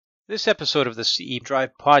This episode of the CE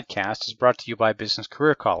Drive podcast is brought to you by Business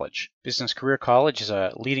Career College. Business Career College is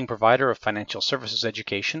a leading provider of financial services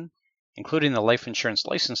education, including the life insurance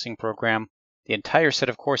licensing program, the entire set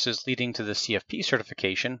of courses leading to the CFP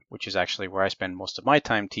certification, which is actually where I spend most of my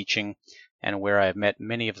time teaching and where I've met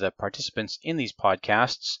many of the participants in these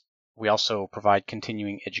podcasts. We also provide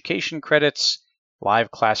continuing education credits,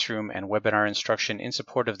 live classroom and webinar instruction in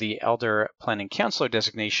support of the Elder Planning Counselor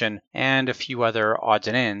designation, and a few other odds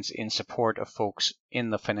and ends in support of folks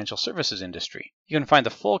in the financial services industry. You can find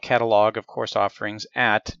the full catalog of course offerings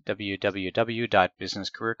at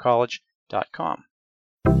www.businesscareercollege.com.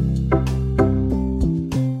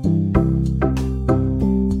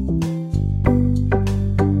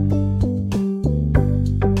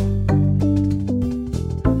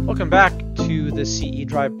 Welcome back to the CE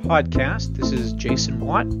Drive podcast. This is Jason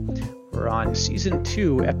Watt. We're on Season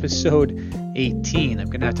 2, Episode 18. I'm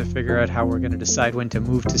going to have to figure out how we're going to decide when to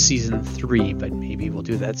move to Season 3, but maybe we'll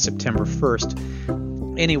do that September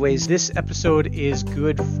 1st. Anyways, this episode is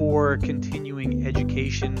good for continuing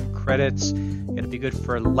education credits. It's going to be good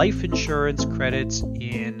for life insurance credits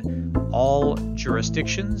in all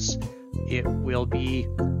jurisdictions. It will be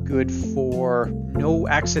good for no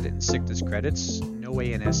accident and sickness credits, no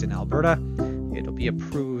ANS in Alberta. It'll be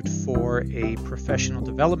approved for a professional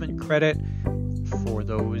development credit for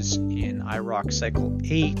those in IROC Cycle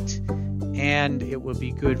 8, and it will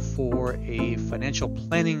be good for a financial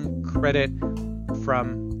planning credit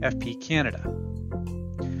from FP Canada.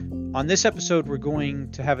 On this episode, we're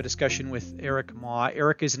going to have a discussion with Eric Ma.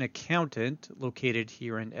 Eric is an accountant located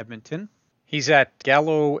here in Edmonton. He's at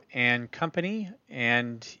Gallo and Company,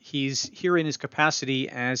 and he's here in his capacity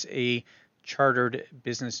as a Chartered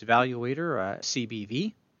Business Evaluator,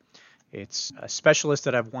 CBV. It's a specialist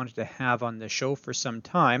that I've wanted to have on the show for some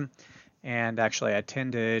time, and actually I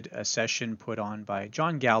attended a session put on by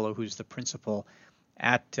John Gallo, who's the principal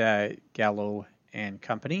at Gallo and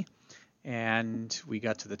Company, and we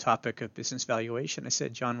got to the topic of business valuation. I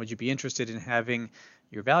said, John, would you be interested in having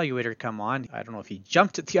your evaluator come on? I don't know if he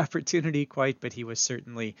jumped at the opportunity quite, but he was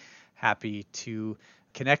certainly happy to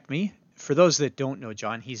connect me. For those that don't know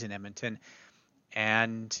John, he's in Edmonton,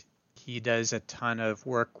 and he does a ton of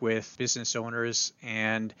work with business owners.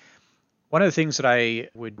 And one of the things that I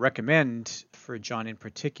would recommend for John in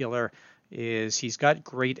particular is he's got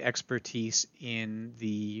great expertise in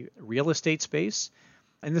the real estate space.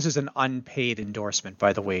 And this is an unpaid endorsement,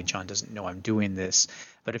 by the way. John doesn't know I'm doing this.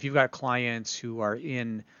 But if you've got clients who are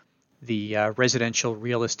in the residential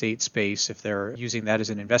real estate space, if they're using that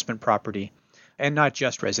as an investment property, and not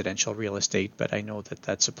just residential real estate, but I know that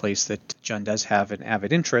that's a place that John does have an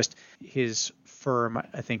avid interest. His firm,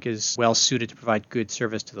 I think, is well suited to provide good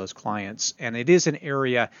service to those clients. And it is an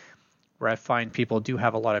area where I find people do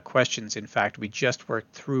have a lot of questions. In fact, we just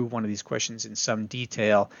worked through one of these questions in some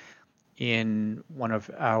detail in one of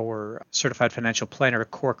our Certified Financial Planner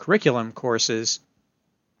core curriculum courses,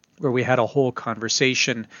 where we had a whole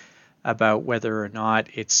conversation about whether or not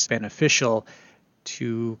it's beneficial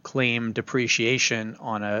to claim depreciation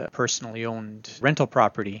on a personally owned rental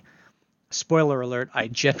property. Spoiler alert, I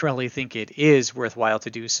generally think it is worthwhile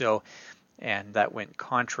to do so, and that went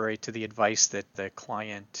contrary to the advice that the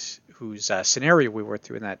client whose scenario we worked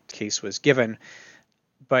through in that case was given.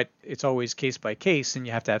 But it's always case by case, and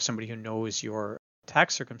you have to have somebody who knows your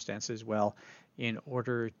tax circumstances well in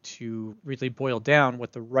order to really boil down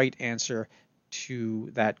what the right answer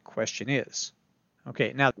to that question is.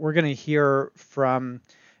 Okay, now we're going to hear from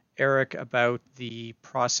Eric about the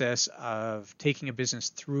process of taking a business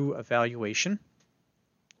through evaluation.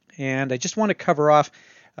 And I just want to cover off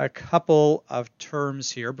a couple of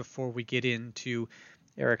terms here before we get into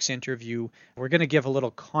Eric's interview. We're going to give a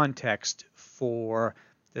little context for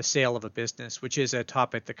the sale of a business, which is a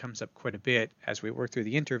topic that comes up quite a bit as we work through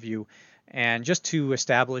the interview. And just to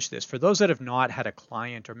establish this, for those that have not had a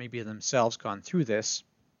client or maybe themselves gone through this,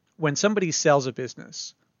 when somebody sells a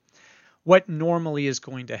business, what normally is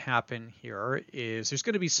going to happen here is there's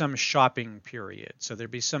going to be some shopping period. So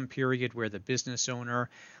there'll be some period where the business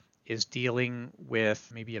owner is dealing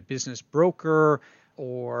with maybe a business broker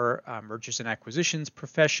or mergers and acquisitions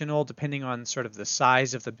professional, depending on sort of the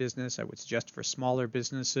size of the business. I would suggest for smaller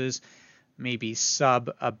businesses, maybe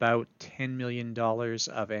sub about $10 million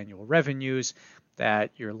of annual revenues,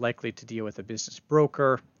 that you're likely to deal with a business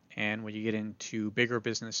broker. And when you get into bigger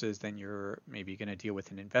businesses, then you're maybe going to deal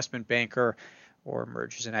with an investment banker or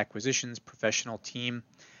mergers and acquisitions professional team.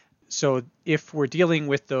 So if we're dealing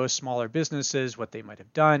with those smaller businesses, what they might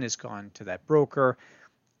have done is gone to that broker,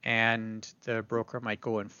 and the broker might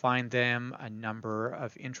go and find them a number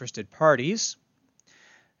of interested parties.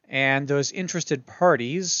 And those interested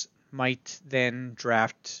parties might then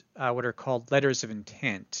draft what are called letters of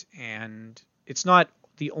intent. And it's not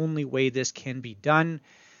the only way this can be done.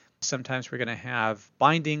 Sometimes we're going to have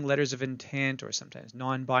binding letters of intent or sometimes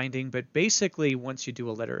non-binding. But basically, once you do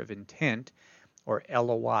a letter of intent or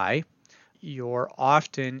LOI, you're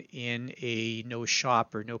often in a no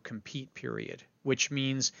shop or no compete period, which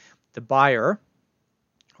means the buyer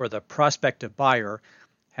or the prospective buyer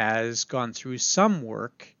has gone through some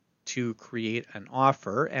work to create an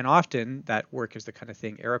offer, and often that work is the kind of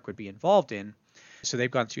thing Eric would be involved in. So they've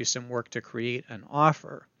gone through some work to create an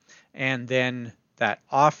offer, and then that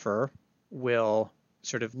offer will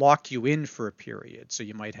sort of lock you in for a period. So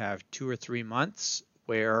you might have 2 or 3 months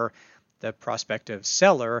where the prospective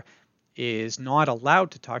seller is not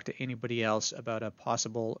allowed to talk to anybody else about a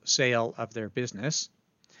possible sale of their business.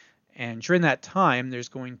 And during that time, there's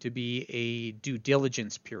going to be a due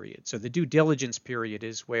diligence period. So the due diligence period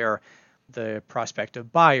is where the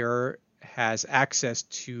prospective buyer has access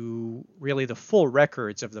to really the full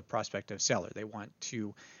records of the prospective seller. They want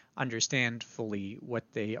to understand fully what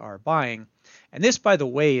they are buying. And this, by the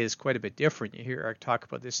way, is quite a bit different. You hear Eric talk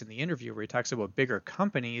about this in the interview where he talks about bigger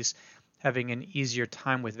companies having an easier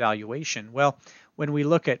time with valuation. Well, when we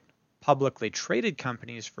look at publicly traded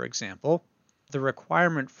companies, for example, the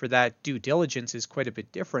requirement for that due diligence is quite a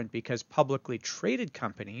bit different because publicly traded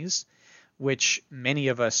companies, which many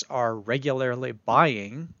of us are regularly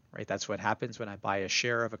buying, right? That's what happens when I buy a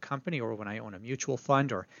share of a company or when I own a mutual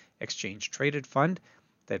fund or exchange traded fund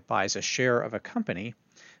that buys a share of a company.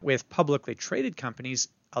 With publicly traded companies,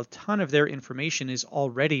 a ton of their information is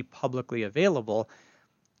already publicly available.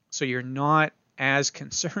 So you're not as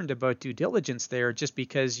concerned about due diligence there just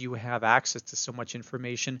because you have access to so much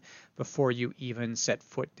information before you even set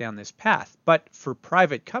foot down this path. But for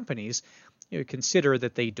private companies, you consider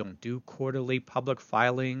that they don't do quarterly public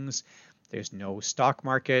filings. There's no stock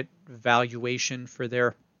market valuation for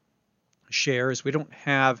their shares. We don't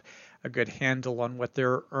have a good handle on what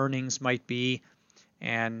their earnings might be,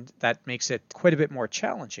 and that makes it quite a bit more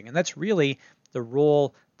challenging. And that's really the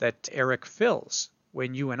role that Eric fills.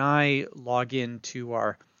 When you and I log into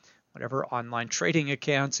our whatever online trading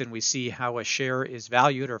accounts and we see how a share is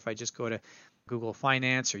valued, or if I just go to Google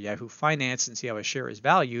Finance or Yahoo Finance and see how a share is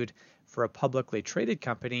valued for a publicly traded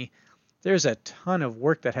company, there's a ton of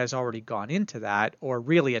work that has already gone into that, or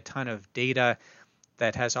really a ton of data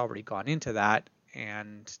that has already gone into that.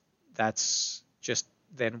 And that's just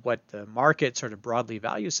then what the market sort of broadly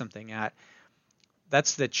values something at.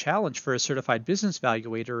 That's the challenge for a certified business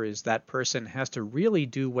valuator, is that person has to really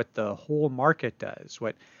do what the whole market does,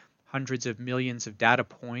 what hundreds of millions of data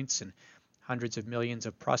points and hundreds of millions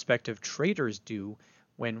of prospective traders do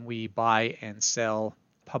when we buy and sell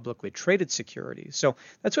publicly traded securities. So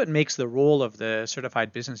that's what makes the role of the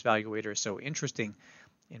certified business valuator so interesting,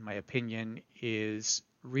 in my opinion, is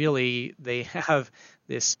really they have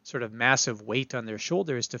this sort of massive weight on their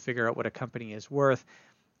shoulders to figure out what a company is worth.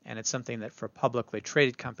 And it's something that for publicly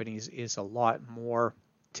traded companies is a lot more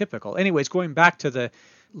typical. Anyways, going back to the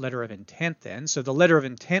letter of intent then. So the letter of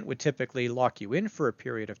intent would typically lock you in for a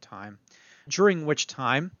period of time, during which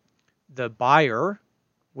time the buyer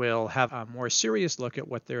will have a more serious look at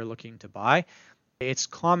what they're looking to buy. It's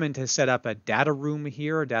common to set up a data room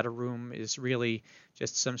here. A data room is really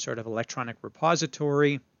just some sort of electronic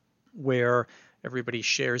repository where everybody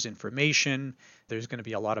shares information. There's going to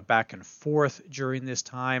be a lot of back and forth during this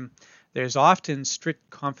time. There's often strict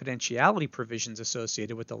confidentiality provisions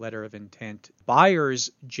associated with the letter of intent. Buyers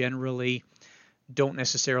generally don't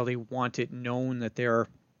necessarily want it known that they're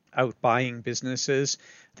out buying businesses.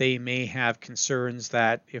 They may have concerns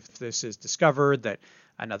that if this is discovered, that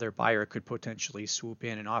another buyer could potentially swoop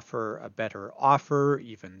in and offer a better offer,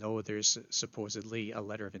 even though there's supposedly a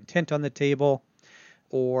letter of intent on the table.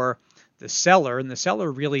 Or the seller, and the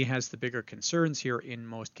seller really has the bigger concerns here in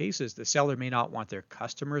most cases. The seller may not want their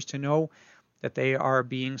customers to know that they are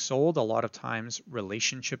being sold. A lot of times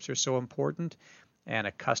relationships are so important, and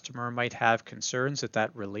a customer might have concerns that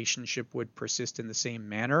that relationship would persist in the same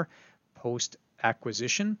manner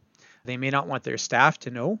post-acquisition. They may not want their staff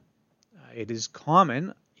to know. It is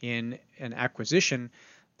common in an acquisition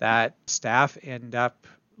that staff end up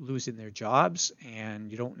losing their jobs,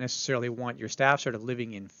 and you don't necessarily want your staff sort of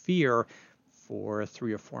living in fear for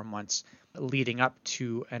 3 or 4 months leading up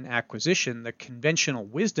to an acquisition. The conventional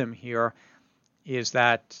wisdom here is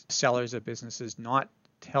that sellers of businesses not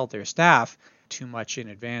tell their staff too much in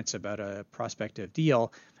advance about a prospective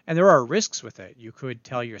deal. And there are risks with it. You could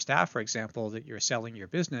tell your staff, for example, that you're selling your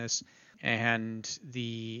business, and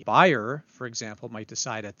the buyer, for example, might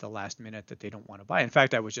decide at the last minute that they don't want to buy. In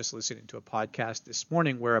fact, I was just listening to a podcast this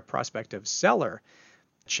morning where a prospective seller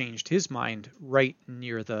changed his mind right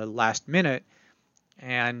near the last minute,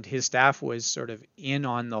 and his staff was sort of in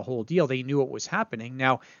on the whole deal. They knew what was happening.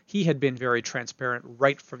 Now, he had been very transparent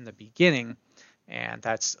right from the beginning, and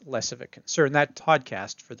that's less of a concern. That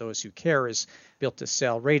podcast, for those who care, is Built to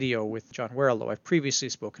Sell Radio with John Warrilow. I've previously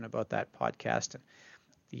spoken about that podcast, and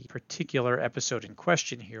the particular episode in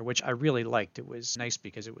question here, which I really liked. It was nice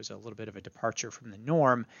because it was a little bit of a departure from the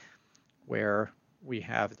norm, where we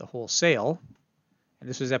have the wholesale. And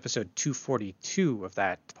this was episode 242 of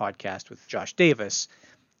that podcast with Josh Davis.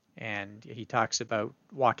 And he talks about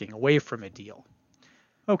walking away from a deal.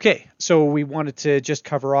 Okay, so we wanted to just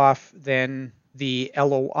cover off then the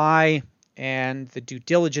LOI and the due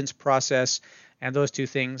diligence process. And those two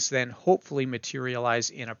things then hopefully materialize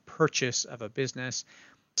in a purchase of a business,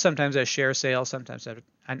 sometimes a share sale, sometimes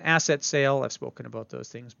an asset sale. I've spoken about those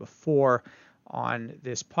things before on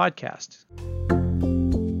this podcast.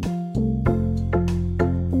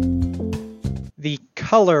 The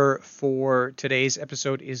color for today's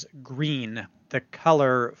episode is green. The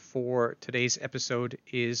color for today's episode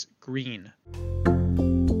is green.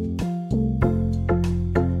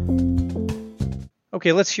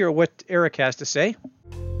 Okay, let's hear what Eric has to say.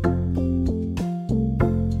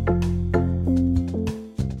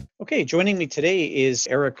 Okay, joining me today is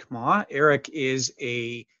Eric Ma. Eric is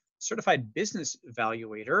a certified business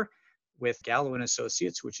evaluator with Gallo &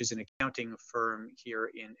 Associates, which is an accounting firm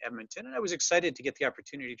here in Edmonton. And I was excited to get the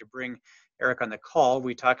opportunity to bring Eric on the call.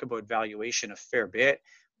 We talk about valuation a fair bit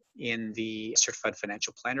in the Certified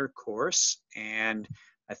Financial Planner course. And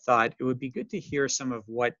I thought it would be good to hear some of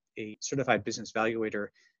what a certified business evaluator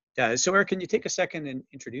does. So Eric, can you take a second and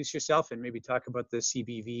introduce yourself and maybe talk about the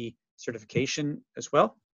CBV certification as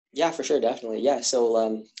well? Yeah, for sure, definitely. Yeah,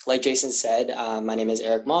 so like Jason said, my name is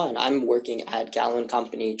Eric Ma, and I'm working at Gallo &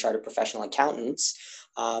 Company Chartered Professional Accountants.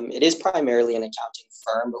 It is primarily an accounting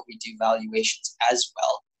firm, but we do valuations as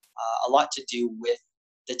well. A lot to do with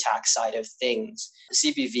the tax side of things. The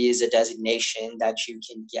CBV is a designation that you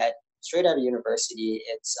can get straight out of university.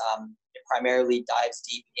 It primarily dives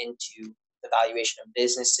deep into the valuation of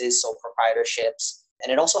businesses, sole proprietorships,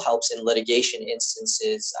 and it also helps in litigation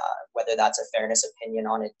instances, whether that's a fairness opinion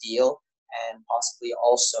on a deal, and possibly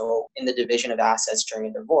also in the division of assets during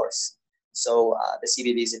a divorce. So the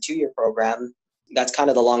CBV is a 2-year program. That's kind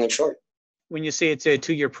of the long and short. When you say it's a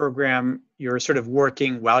 2-year program, you're sort of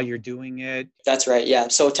working while you're doing it? That's right, yeah.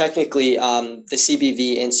 So technically, the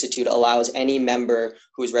CBV Institute allows any member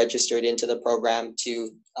who's registered into the program to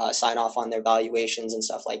sign off on their valuations and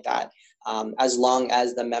stuff like that, as long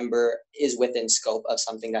as the member is within scope of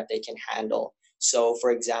something that they can handle. So,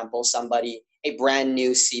 for example, a brand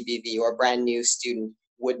new CBV or a brand new student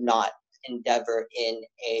would not endeavor in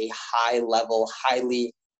a high-level,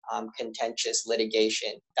 highly contentious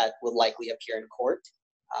litigation that would likely appear in court,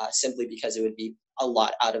 simply because it would be a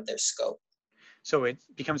lot out of their scope. So it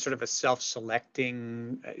becomes sort of a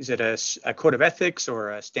self-selecting, is it a code of ethics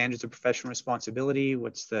or a standards of professional responsibility?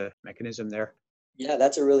 What's the mechanism there? Yeah,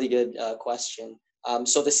 that's a really good question.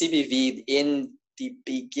 So the CBV in the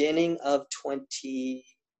beginning of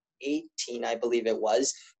 2018, I believe it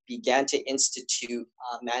was, began to institute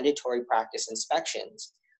mandatory practice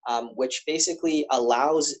inspections, which basically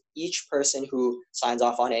allows each person who signs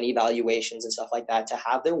off on any evaluations and stuff like that to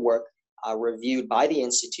have their work reviewed by the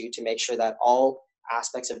Institute to make sure that all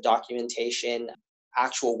aspects of documentation,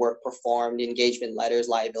 actual work performed, engagement letters,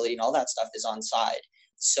 liability, and all that stuff is on side.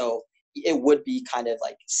 So it would be kind of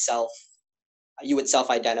like you would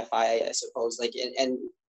self-identify, I suppose, and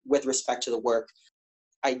with respect to the work.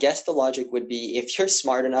 I guess the logic would be if you're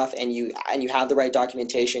smart enough and you have the right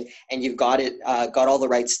documentation and you've got all the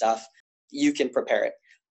right stuff, you can prepare it.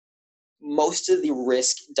 Most of the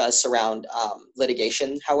risk does surround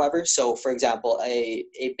litigation, however. So, for example, a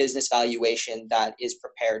business valuation that is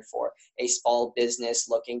prepared for a small business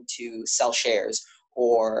looking to sell shares,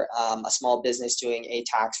 or a small business doing a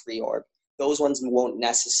tax reorg, those ones won't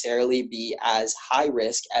necessarily be as high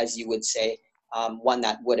risk as you would say one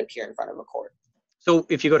that would appear in front of a court. So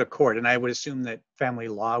if you go to court, and I would assume that family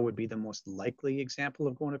law would be the most likely example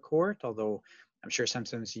of going to court, although I'm sure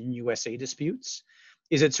sometimes in USA disputes,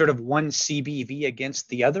 is it sort of one CBV against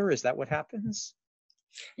the other? Is that what happens?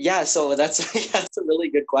 Yeah, so that's a really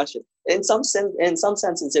good question. In some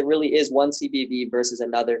senses, it really is one CBV versus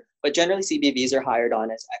another. But generally, CBVs are hired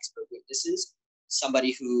on as expert witnesses,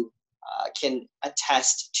 somebody who can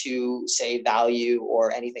attest to, say, value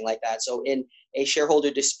or anything like that. So in a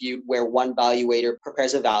shareholder dispute where one valuator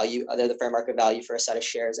prepares a value, the fair market value for a set of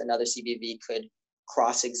shares, another CBV could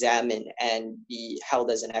cross-examine and be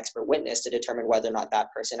held as an expert witness to determine whether or not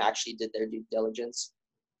that person actually did their due diligence.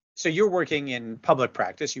 So you're working in public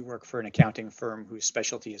practice. You work for an accounting firm whose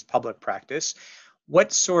specialty is public practice.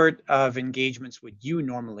 What sort of engagements would you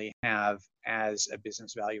normally have as a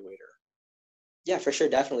business valuator? Yeah, for sure,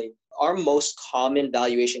 definitely. Our most common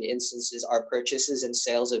valuation instances are purchases and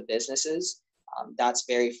sales of businesses. That's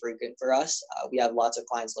very frequent for us. We have lots of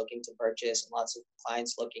clients looking to purchase and lots of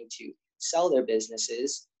clients looking to sell their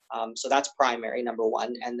businesses. So that's primary, number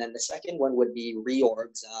one. And then the second one would be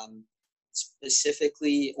reorgs,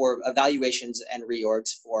 specifically, or evaluations and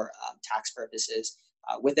reorgs for tax purposes.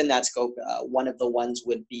 Within that scope, one of the ones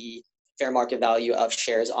would be fair market value of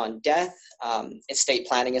shares on death, estate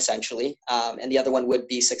planning essentially. And the other one would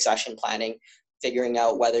be succession planning, figuring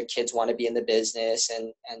out whether kids want to be in the business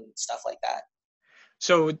and stuff like that.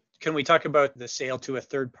 So can we talk about the sale to a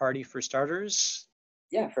third party for starters?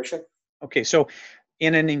 Yeah, for sure. Okay, so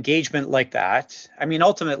in an engagement like that, I mean,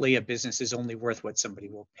 ultimately a business is only worth what somebody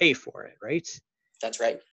will pay for it, right? That's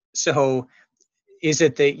right. So is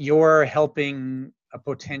it that you're helping a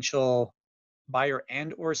potential buyer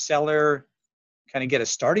and or seller kind of get a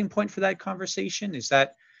starting point for that conversation? Is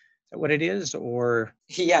that what it is? Or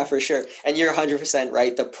Yeah, for sure. And you're 100%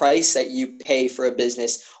 right. The price that you pay for a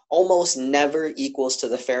business almost never equals to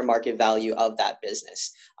the fair market value of that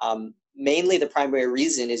business. Mainly the primary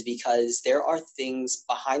reason is because there are things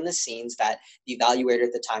behind the scenes that the evaluator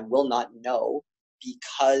at the time will not know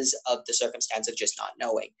because of the circumstance of just not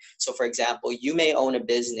knowing. So, for example, you may own a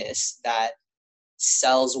business that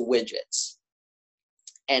sells widgets.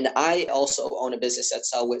 And I also own a business that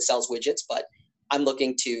sells widgets, but I'm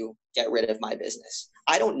looking to get rid of my business.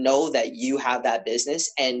 I don't know that you have that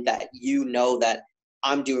business and that you know that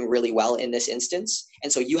I'm doing really well in this instance.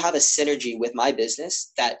 And so you have a synergy with my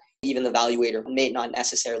business that even the evaluator may not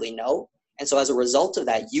necessarily know. And so as a result of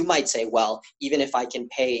that, you might say, well, even if I can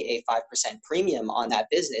pay a 5% premium on that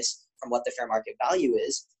business from what the fair market value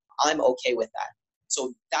is, I'm okay with that.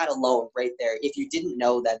 So that alone right there, if you didn't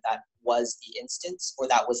know that that was the instance or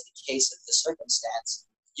that was the case of the circumstance,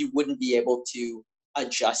 you wouldn't be able to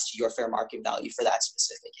adjust your fair market value for that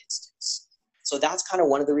specific instance. So that's kind of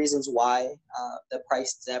one of the reasons why the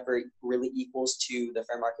price never really equals to the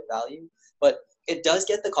fair market value. But it does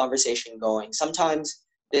get the conversation going. Sometimes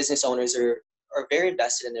business owners are very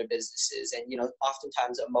invested in their businesses, and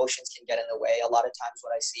oftentimes emotions can get in the way. A lot of times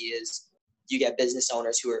what I see is you get business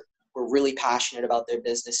owners who are really passionate about their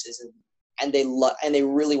businesses, and they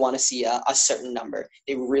really want to see a certain number.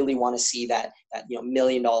 They really want to see that $1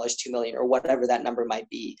 million, 2 million, or whatever that number might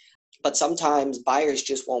be. But sometimes buyers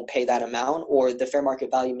just won't pay that amount, or the fair market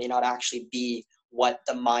value may not actually be what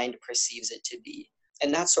the mind perceives it to be.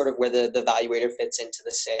 And that's sort of where the evaluator fits into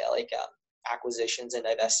the sale, like acquisitions and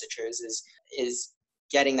divestitures is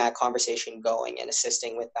getting that conversation going and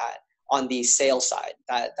assisting with that on the sales side.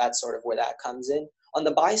 That's sort of where that comes in. On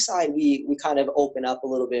the buy side, we kind of open up a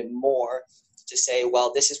little bit more to say,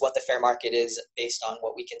 well, this is what the fair market is based on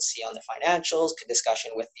what we can see on the financials,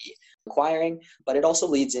 discussion with the acquiring, but it also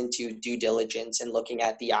leads into due diligence and looking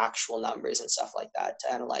at the actual numbers and stuff like that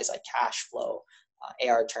to analyze like cash flow,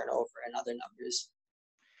 AR turnover, and other numbers.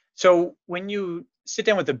 so when you sit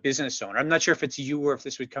down with a business owner, I'm not sure if it's you or if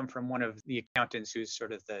this would come from one of the accountants who's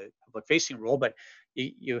sort of the public facing role, but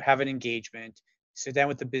you have an engagement, sit down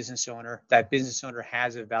with the business owner. That business owner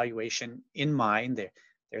has a valuation in mind.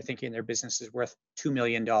 They're thinking their business is worth $2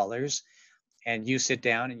 million. And you sit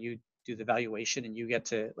down and you do the valuation and you get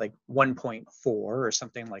to like 1.4 or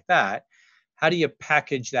something like that. How do you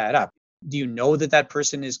package that up? Do you know that that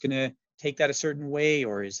person is going to take that a certain way,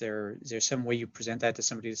 or is there some way you present that to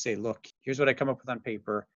somebody to say, look, here's what I come up with on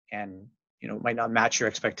paper, and it might not match your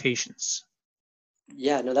expectations?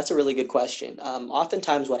 Yeah, no, that's a really good question.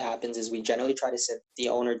 Oftentimes, what happens is we generally try to sit the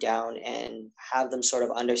owner down and have them sort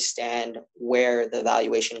of understand where the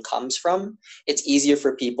valuation comes from. It's easier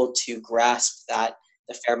for people to grasp that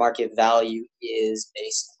the fair market value is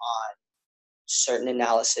based on certain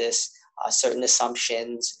analysis, certain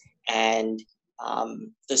assumptions, and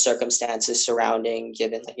the circumstances surrounding,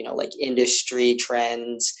 given like industry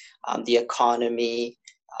trends, the economy,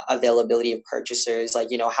 availability of purchasers, like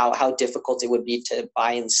how difficult it would be to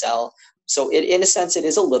buy and sell. So in a sense, it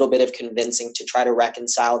is a little bit of convincing to try to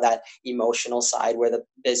reconcile that emotional side where the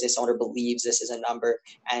business owner believes this is a number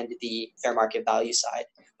and the fair market value side.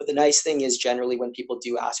 But the nice thing is generally when people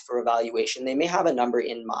do ask for evaluation, they may have a number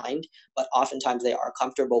in mind, but oftentimes they are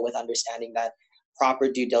comfortable with understanding that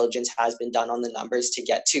proper due diligence has been done on the numbers to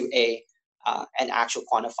get to an actual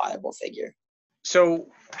quantifiable figure. So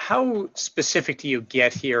how specific do you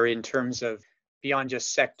get here in terms of beyond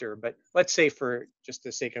just sector, but let's say for just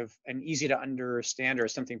the sake of an easy to understand or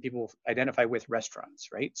something people identify with, restaurants,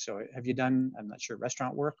 right? So have you done, I'm not sure,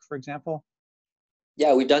 restaurant work, for example?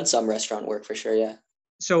 Yeah, we've done some restaurant work for sure. Yeah.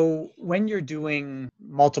 So when you're doing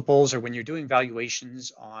multiples or when you're doing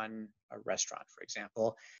valuations on a restaurant, for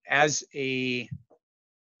example, as a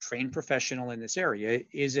trained professional in this area,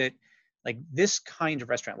 is it like this kind of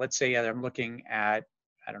restaurant? Let's say I'm looking at,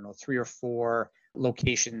 I don't know, three or four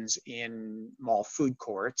locations in mall food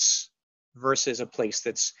courts versus a place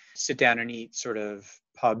that's sit down and eat sort of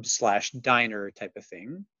pub slash diner type of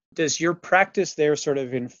thing. Does your practice there sort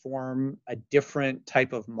of inform a different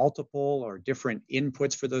type of multiple or different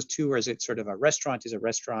inputs for those two? Or is it sort of a restaurant is a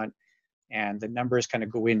restaurant and the numbers kind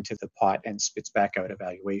of go into the pot and spits back out a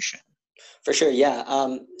valuation? For sure,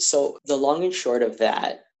 yeah. So the long and short of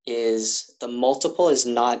that is the multiple is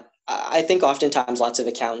not. I think oftentimes lots of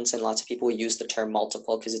accountants and lots of people use the term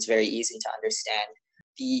multiple because it's very easy to understand.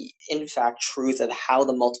 The in fact truth of how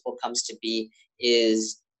the multiple comes to be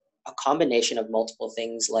is a combination of multiple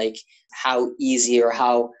things, like how easy or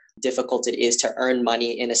how difficult it is to earn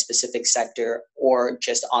money in a specific sector or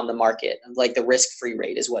just on the market. Like the risk-free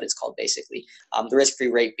rate is what it's called, basically. The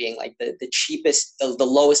risk-free rate being like the cheapest, the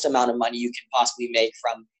lowest amount of money you can possibly make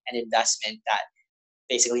from an investment that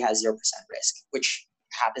basically has 0% risk, which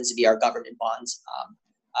happens to be our government bonds.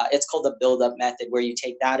 It's called the build-up method, where you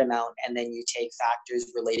take that amount and then you take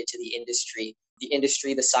factors related to the industry,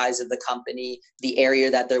 the size of the company, the area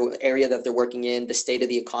that they're working in, the state of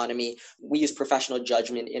the economy. We use professional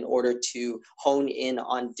judgment in order to hone in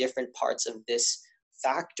on different parts of this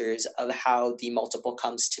factors of how the multiple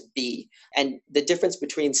comes to be. And the difference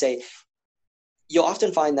between, say, you'll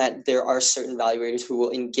often find that there are certain valuators who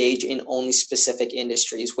will engage in only specific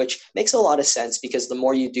industries, which makes a lot of sense because the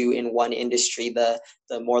more you do in one industry, the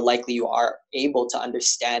more likely you are able to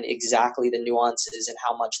understand exactly the nuances and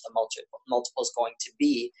how much the multiple is going to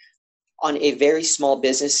be. On a very small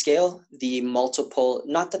business scale, the multiple,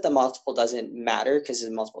 not that the multiple doesn't matter, because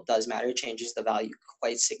the multiple does matter, it changes the value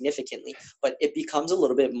quite significantly, but it becomes a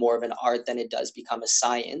little bit more of an art than it does become a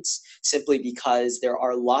science, simply because there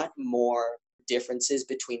are a lot more differences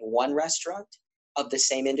between one restaurant of the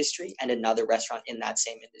same industry and another restaurant in that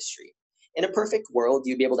same industry. In a perfect world,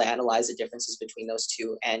 you'd be able to analyze the differences between those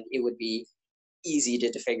two, and it would be easy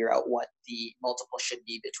to figure out what the multiple should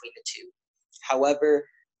be between the two. However,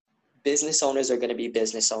 business owners are going to be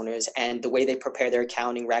business owners, and the way they prepare their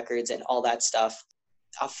accounting records and all that stuff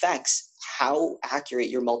affects how accurate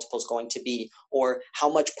your multiple is going to be, or how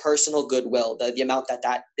much personal goodwill, the amount that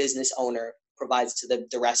that business owner provides to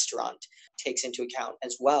the restaurant takes into account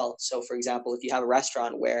as well. So for example, if you have a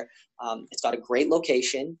restaurant where it's got a great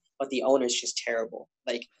location, but the owner is just terrible,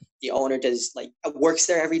 like the owner does like works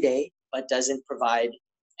there every day, but doesn't provide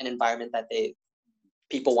an environment that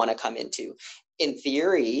people want to come into. In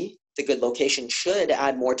theory, the good location should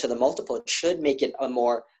add more to the multiple. It should make it a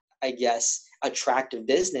more, I guess, attractive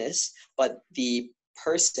business, but the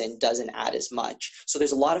person doesn't add as much. So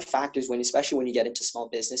there's a lot of factors especially when you get into small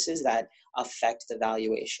businesses, that affect the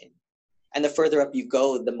valuation. And the further up you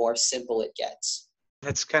go, the more simple it gets.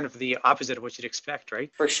 That's kind of the opposite of what you'd expect, right?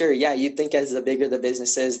 For sure. Yeah. You'd think as the bigger the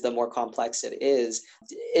business is, the more complex it is.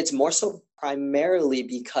 It's more so primarily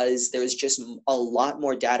because there's just a lot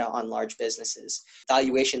more data on large businesses.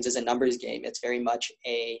 Valuations is a numbers game. It's very much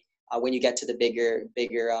when you get to the bigger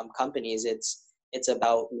companies, it's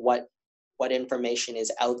about what information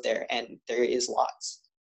is out there, and there is lots.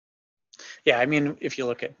 Yeah, I mean, if you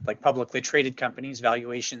look at like publicly traded companies,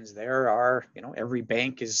 valuations there are, every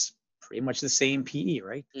bank is pretty much the same PE,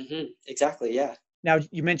 right? Mm-hmm. Exactly. Yeah. Now,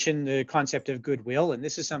 you mentioned the concept of goodwill, and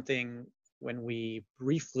this is something when we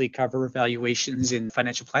briefly cover valuations in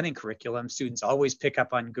financial planning curriculum, students always pick up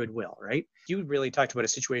on goodwill, right? You really talked about a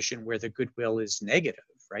situation where the goodwill is negative,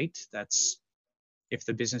 right? That's if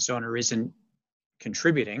the business owner isn't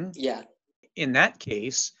contributing. Yeah. In that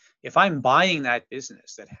case, if I'm buying that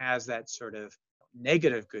business that has that sort of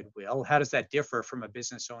negative goodwill, how does that differ from a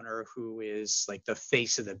business owner who is like the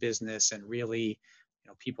face of the business and really,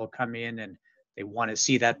 people come in and they want to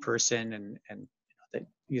see that person and that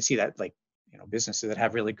you see that like, businesses that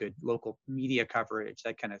have really good local media coverage,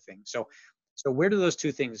 that kind of thing. So where do those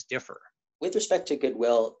two things differ? With respect to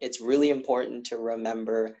goodwill, it's really important to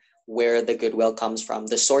remember where the goodwill comes from.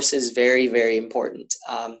 The source is very, very important.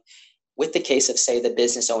 With the case of, say, the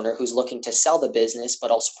business owner who's looking to sell the business,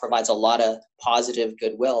 but also provides a lot of positive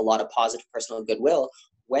goodwill, a lot of positive personal goodwill,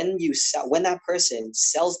 when that person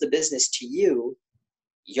sells the business to you,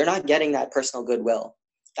 you're not getting that personal goodwill.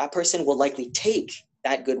 That person will likely take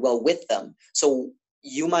that goodwill with them. So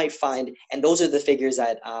you might find, and those are the figures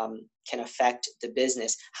that can affect the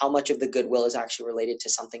business. How much of the goodwill is actually related to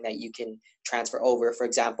something that you can transfer over? For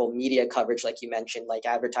example, media coverage, like you mentioned, like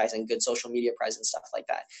advertising, good social media presence, stuff like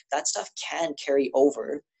that. That stuff can carry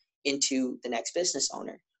over into the next business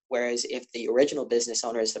owner. Whereas if the original business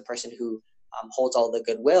owner is the person who holds all the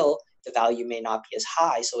goodwill, the value may not be as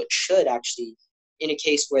high. So it should actually, in a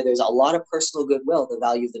case where there's a lot of personal goodwill, the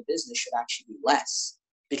value of the business should actually be less,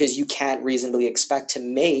 because you can't reasonably expect to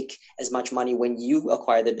make as much money when you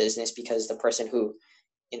acquire the business, because the person who,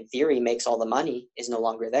 in theory, makes all the money is no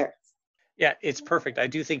longer there. Yeah, it's perfect. I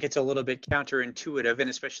do think it's a little bit counterintuitive, and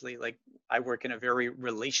especially like I work in a very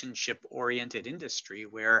relationship oriented industry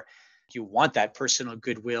where you want that personal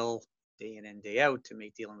goodwill day in and day out to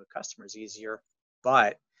make dealing with customers easier,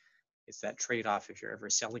 but it's that trade-off if you're ever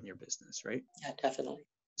selling your business, right? Yeah, definitely.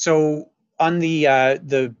 So on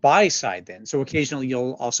the buy side then, so occasionally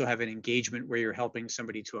you'll also have an engagement where you're helping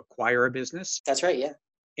somebody to acquire a business. That's right. Yeah.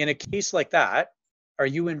 In a case like that, are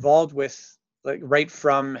you involved with like right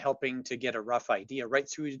from helping to get a rough idea, right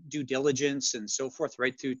through due diligence and so forth,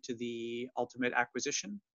 right through to the ultimate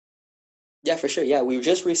acquisition? Yeah, for sure. Yeah, we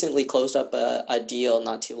just recently closed up a deal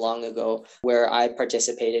not too long ago where I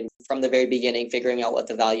participated from the very beginning, figuring out what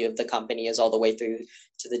the value of the company is all the way through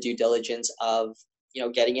to the due diligence of,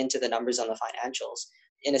 getting into the numbers on the financials.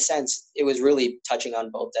 In a sense, it was really touching on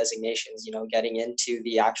both designations, getting into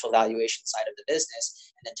the actual valuation side of the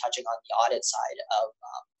business and then touching on the audit side of,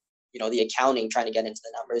 the accounting, trying to get into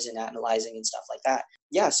the numbers and analyzing and stuff like that.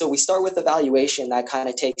 Yeah, so we start with the valuation. That kind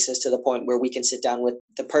of takes us to the point where we can sit down with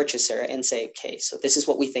the purchaser and say, okay, so this is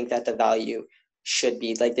what we think that the value should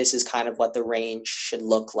be. Like, this is kind of what the range should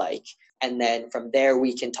look like. And then from there,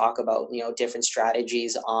 we can talk about, different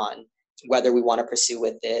strategies on whether we want to pursue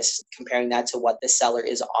with this, comparing that to what the seller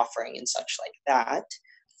is offering and such like that.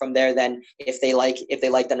 From there, then if they like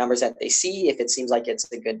the numbers that they see, if it seems like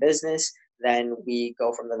it's a good business, then we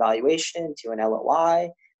go from the valuation to an LOI,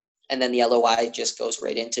 and then the LOI just goes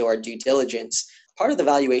right into our due diligence. Part of the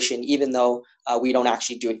valuation, even though we don't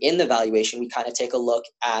actually do it in the valuation, we kind of take a look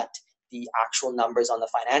at the actual numbers on the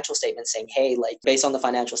financial statement saying, hey, like based on the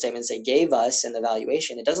financial statements they gave us in the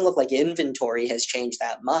valuation, it doesn't look like inventory has changed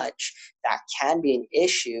that much. That can be an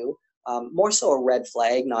issue. More so a red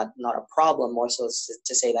flag, not a problem, more so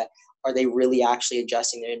to say that, are they really actually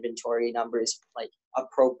adjusting their inventory numbers like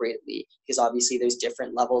appropriately? Because obviously there's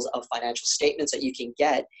different levels of financial statements that you can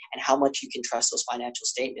get, and how much you can trust those financial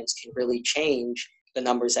statements can really change the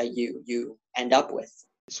numbers that you end up with.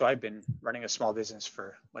 So I've been running a small business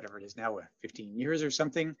for whatever it is now, 15 years or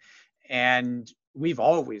something. And we've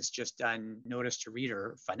always just done notice to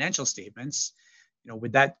reader financial statements.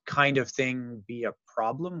 Would that kind of thing be a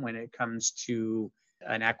problem when it comes to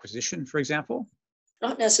an acquisition, for example?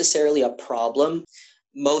 Not necessarily a problem.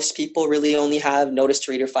 Most people really only have notice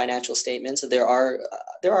to reader financial statements. There are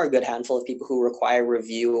a good handful of people who require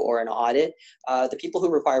review or an audit. The people who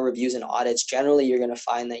require reviews and audits, generally you're going to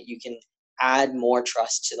find that you can add more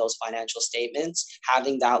trust to those financial statements.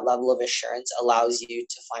 Having that level of assurance allows you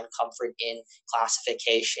to find comfort in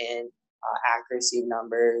classification, accuracy of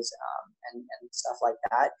numbers, and stuff like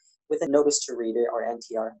that. With a notice to reader or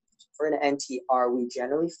NTR, for an NTR, we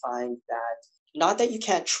generally find that, not that you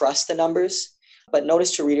can't trust the numbers, but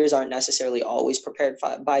notice to readers aren't necessarily always prepared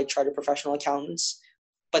by chartered professional accountants.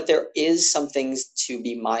 But there is some things to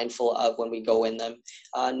be mindful of when we go in them.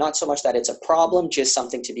 Not so much that it's a problem, just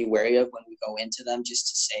something to be wary of when we go into them, just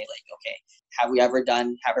to say like, okay, have we ever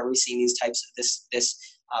seen these types of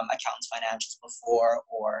this accountant's financials before?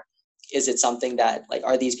 Or is it something that, like,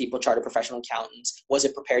 are these people chartered professional accountants? Was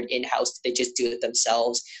it prepared in-house? Did they just do it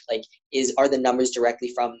themselves? Like, are the numbers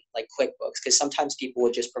directly from like QuickBooks? Because sometimes people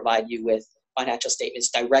will just provide you with financial statements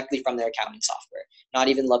directly from their accounting software, not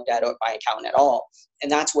even looked at by accountant at all.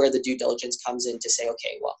 And that's where the due diligence comes in to say,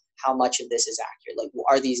 okay, well, how much of this is accurate? Like,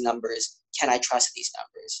 are these numbers, can I trust these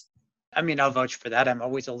numbers? I mean, I'll vouch for that. I'm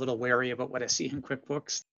always a little wary about what I see in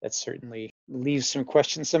QuickBooks. That certainly leaves some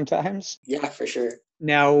questions sometimes. Yeah, for sure.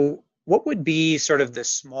 Now, what would be sort of the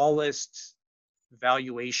smallest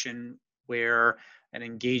valuation where an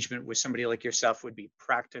engagement with somebody like yourself would be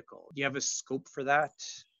practical? Do you have a scope for that?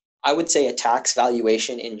 I would say a tax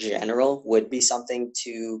valuation in general would be something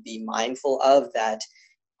to be mindful of, that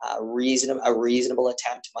a reasonable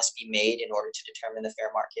attempt must be made in order to determine the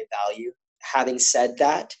fair market value. Having said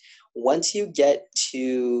that, once you get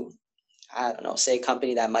to, I don't know, say a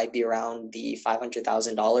company that might be around the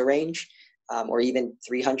 $500,000 range, or even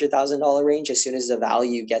 $300,000 range, as soon as the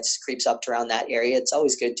value creeps up to around that area, it's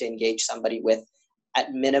always good to engage somebody with,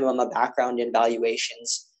 at minimum, a background in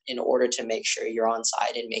valuations, in order to make sure you're on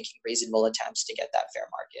side and making reasonable attempts to get that fair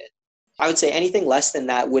market. I would say anything less than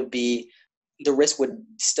that would be, the risk would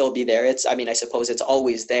still be there. I suppose it's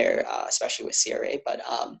always there, especially with CRA, but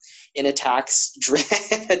in a tax-driven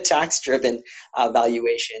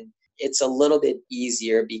valuation, it's a little bit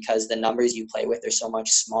easier because the numbers you play with are so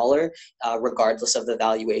much smaller. Regardless of the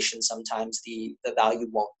valuation, sometimes the value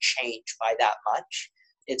won't change by that much.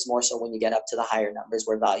 It's more so when you get up to the higher numbers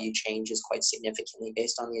where value changes quite significantly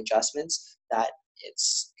based on the adjustments that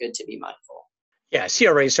it's good to be mindful. Yeah,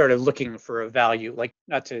 CRA is sort of looking for a value, like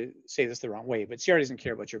not to say this the wrong way, but CRA doesn't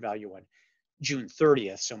care about your value on June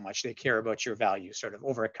 30th so much. They care about your value sort of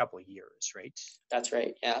over a couple of years, right? That's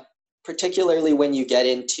right, yeah. Particularly when you get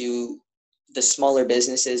into the smaller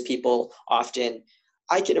businesses, people often,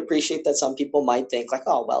 I can appreciate that some people might think like,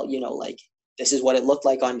 oh, well, like this is what it looked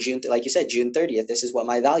like on like you said, June 30th, this is what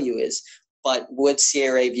my value is. But would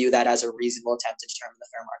CRA view that as a reasonable attempt to determine the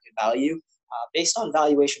fair market value? Based on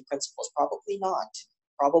valuation principles, probably not.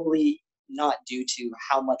 Probably not due to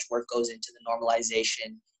how much work goes into the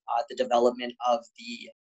normalization, the development of the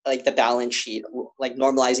balance sheet, like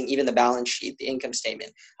normalizing even the balance sheet, the income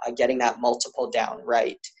statement, getting that multiple down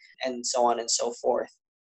right, and so on and so forth.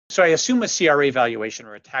 So I assume a CRA valuation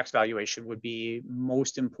or a tax valuation would be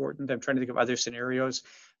most important. I'm trying to think of other scenarios,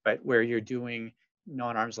 but where you're doing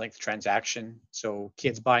non-arm's length transaction. So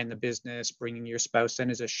kids buying the business, bringing your spouse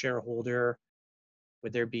in as a shareholder.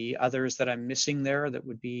 Would there be others that I'm missing there that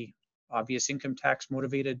would be obvious income tax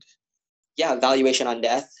motivated? Yeah, valuation on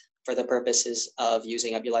death for the purposes of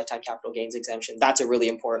using up your lifetime capital gains exemption. That's a really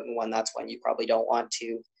important one. That's one you probably don't want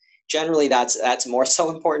to. Generally, that's more so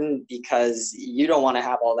important because you don't want to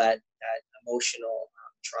have all that emotional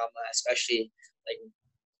trauma, especially like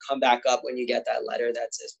come back up when you get that letter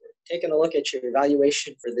that says we're taking a look at your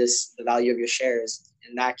valuation for the value of your shares,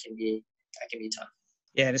 and that can be tough.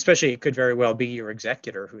 Yeah, and especially it could very well be your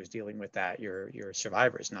executor who's dealing with that. Your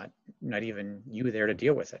survivors, not even you there to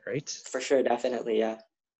deal with it, right? For sure, definitely, yeah.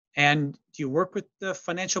 And do you work with the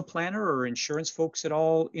financial planner or insurance folks at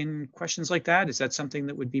all in questions like that? Is that something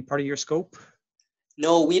that would be part of your scope?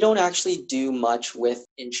 No, we don't actually do much with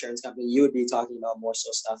insurance company. You would be talking about more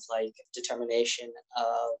so stuff like determination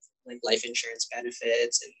of like life insurance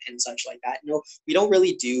benefits and such like that. No, we don't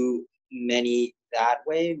really do many that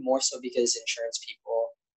way, more so because insurance people,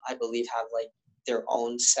 I believe, have like their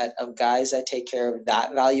own set of guys that take care of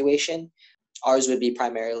that valuation. Ours would be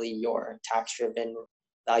primarily your tax-driven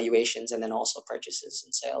valuations and then also purchases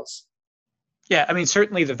and sales. Yeah, I mean,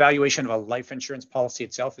 certainly the valuation of a life insurance policy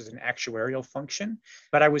itself is an actuarial function,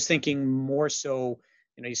 but I was thinking more so,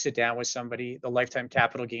 you sit down with somebody, the lifetime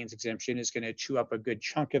capital gains exemption is going to chew up a good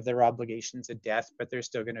chunk of their obligations at death, but there's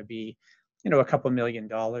still going to be, a couple $1 million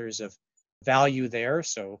of value there.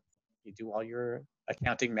 So you do all your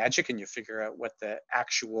accounting magic and you figure out what the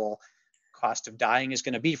actual cost of dying is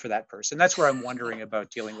going to be for that person. That's where I'm wondering about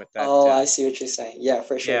dealing with that. Oh, I see what you're saying. Yeah,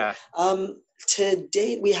 for sure. Yeah. To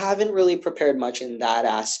date, we haven't really prepared much in that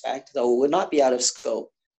aspect, though it would not be out of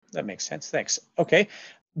scope. That makes sense. Thanks. Okay.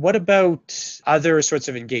 What about other sorts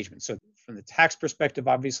of engagement? So from the tax perspective,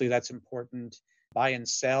 obviously that's important. Buy and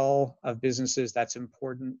sell of businesses, that's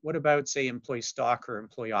important. What about, say, employee stock or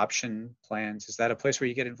employee option plans? Is that a place where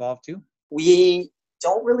you get involved too? We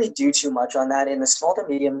don't really do too much on that in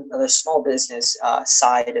the the small business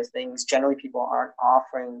side of things. Generally, people aren't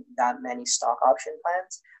offering that many stock option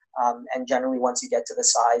plans. And generally, once you get to the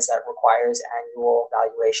size that requires annual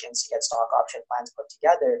valuations to get stock option plans put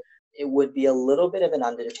together, it would be a little bit of an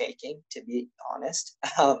undertaking, to be honest.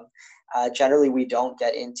 Generally, we don't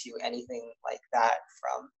get into anything like that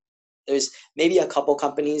there's maybe a couple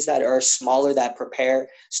companies that are smaller that prepare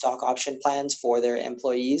stock option plans for their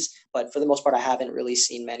employees, but for the most part, I haven't really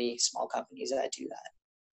seen many small companies that do that.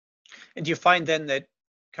 And do you find then that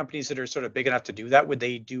companies that are sort of big enough to do that, would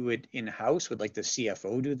they do it in-house? Would like the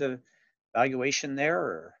CFO do the valuation there,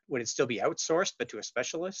 or would it still be outsourced but to a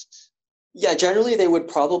specialist? Yeah, generally they would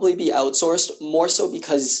probably be outsourced, more so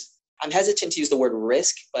because I'm hesitant to use the word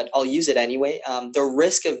risk, but I'll use it anyway. The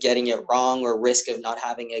risk of getting it wrong or risk of not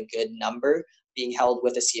having a good number being held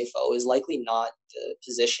with a CFO is likely not the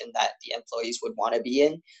position that the employees would want to be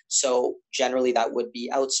in. So generally that would be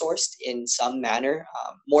outsourced in some manner,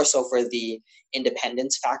 more so for the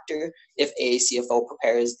independence factor. If a CFO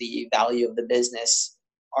prepares the value of the business,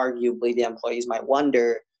 arguably the employees might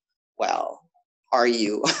wonder, well, are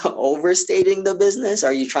you overstating the business?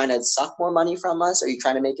 Are you trying to suck more money from us? Are you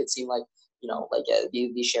trying to make it seem like,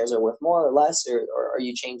 these shares are worth more or less, or are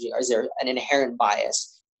you changing? Or is there an inherent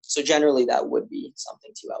bias? So generally that would be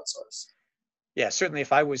something to outsource. Yeah, certainly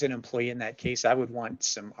if I was an employee in that case, I would want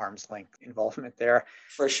some arm's length involvement there.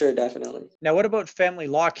 For sure, definitely. Now, what about family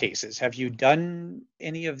law cases? Have you done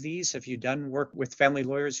any of these? Have you done work with family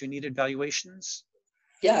lawyers who needed valuations?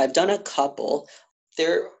 Yeah, I've done a couple.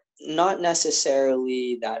 They're not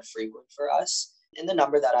necessarily that frequent for us. In the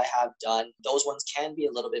number that I have done, those ones can be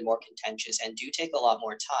a little bit more contentious and do take a lot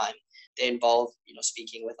more time. They involve,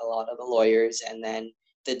 speaking with a lot of the lawyers and then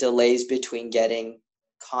the delays between getting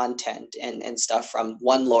content and stuff from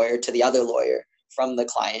one lawyer to the other lawyer from the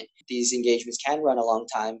client. These engagements can run a long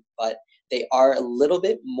time, but they are a little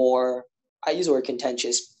bit more, I use the word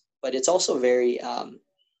contentious, but it's also very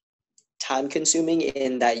time consuming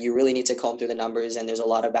in that you really need to comb through the numbers and there's a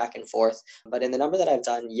lot of back and forth. But in the number that I've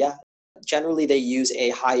done, yeah, generally they use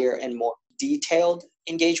a higher and more detailed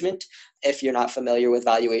engagement. If you're not familiar with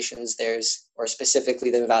valuations, or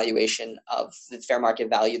specifically the valuation of the fair market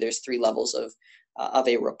value, there's three levels of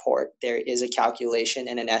a report. There is a calculation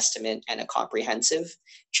and an estimate and a comprehensive.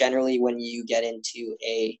 Generally, when you get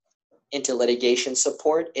into litigation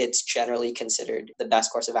support, it's generally considered the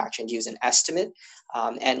best course of action to use an estimate.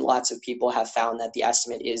 And lots of people have found that the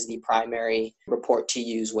estimate is the primary report to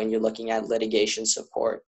use when you're looking at litigation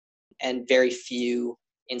support. And very few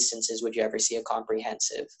instances would you ever see a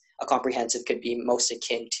comprehensive. A comprehensive could be most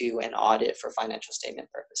akin to an audit for financial statement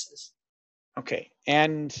purposes. Okay.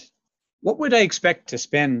 And what would I expect to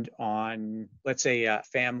spend on, let's say, a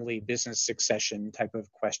family business succession type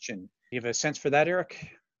of question? Do you have a sense for that, Eric?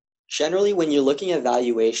 Generally, when you're looking at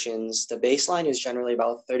valuations, the baseline is generally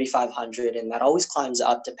about 3,500, and that always climbs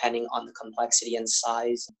up depending on the complexity and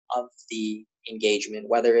size of the engagement,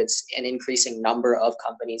 whether it's an increasing number of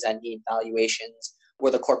companies that need valuations,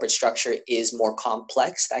 where the corporate structure is more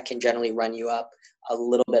complex, that can generally run you up a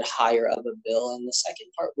little bit higher of a bill. And the second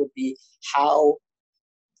part would be how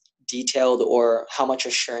detailed or how much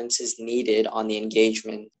assurance is needed on the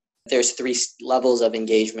engagement. There's three levels of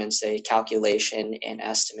engagements: a calculation, an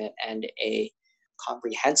estimate, and a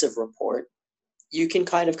comprehensive report. You can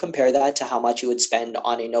kind of compare that to how much you would spend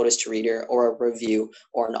on a notice to reader or a review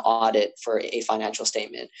or an audit for a financial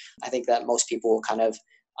statement. I think that most people will kind of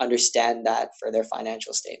understand that for their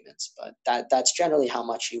financial statements, but that's generally how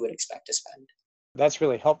much you would expect to spend. That's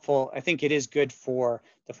really helpful. I think it is good for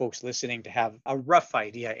the folks listening to have a rough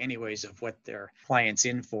idea, anyways, of what their client's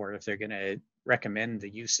in for if they're going to recommend the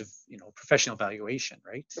use of, professional valuation,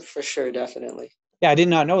 right? For sure, definitely. Yeah, I did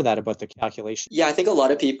not know that about the calculation. Yeah, I think a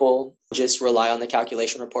lot of people just rely on the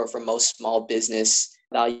calculation report for most small business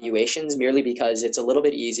valuations merely because it's a little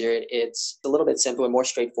bit easier. It's a little bit simpler, more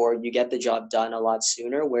straightforward. You get the job done a lot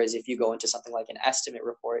sooner. Whereas if you go into something like an estimate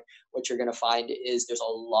report, what you're going to find is there's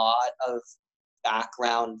a lot of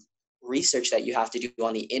background research that you have to do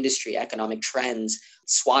on the industry, economic trends,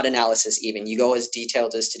 SWOT analysis even. You go as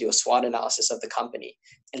detailed as to do a SWOT analysis of the company.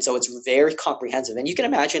 And so it's very comprehensive. And you can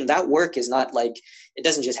imagine that work is not like, it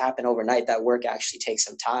doesn't just happen overnight. That work actually takes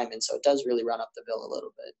some time. And so it does really run up the bill a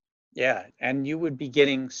little bit. Yeah, and you would be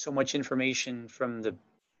getting so much information from the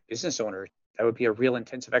business owner. That would be a real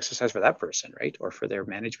intensive exercise for that person, right? Or for their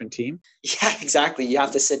management team. Yeah, exactly. You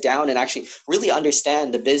have to sit down and actually really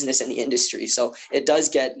understand the business and the industry. So it does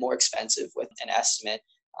get more expensive with an estimate.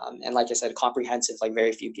 And like I said, comprehensive, like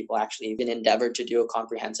very few people actually even endeavor to do a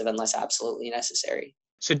comprehensive unless absolutely necessary.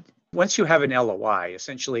 So once you have an LOI,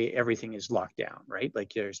 essentially everything is locked down, right?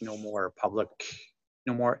 Like there's no more public,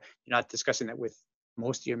 you're not discussing that with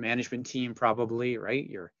most of your management team probably, right?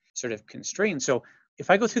 You're sort of constrained. So if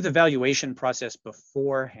I go through the valuation process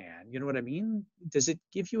beforehand, you know what I mean? Does it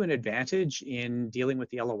give you an advantage in dealing with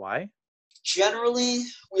the LOI? Generally,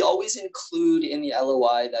 we always include in the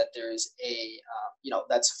LOI that there's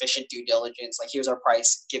that sufficient due diligence. Like, here's our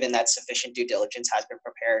price, given that sufficient due diligence has been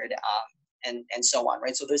prepared, and so on,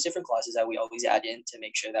 right? So there's different clauses that we always add in to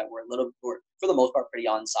make sure that we're for the most part, pretty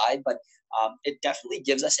on side. But it definitely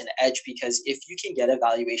gives us an edge because if you can get a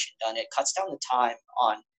valuation done, it cuts down the time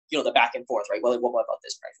on the back and forth, right? Well, what about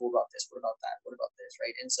this price? What about this? What about that? What about this,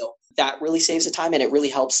 right? And so that really saves the time and it really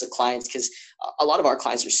helps the clients because a lot of our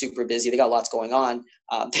clients are super busy. They got lots going on.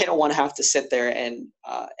 They don't want to have to sit there and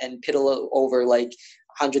piddle over like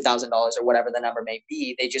 $100,000 or whatever the number may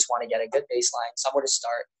be. They just want to get a good baseline, somewhere to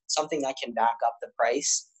start, something that can back up the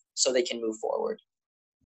price so they can move forward.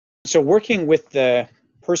 So working with the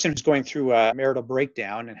person who's going through a marital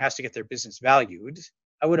breakdown and has to get their business valued,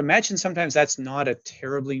 I would imagine sometimes that's not a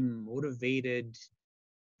terribly motivated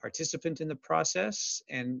participant in the process.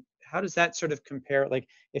 And how does that sort of compare? Like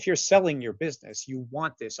if you're selling your business, you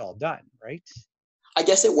want this all done, right? I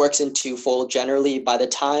guess it works in twofold. Generally, by the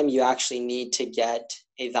time you actually need to get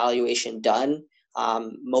a valuation done,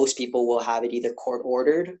 most people will have it either court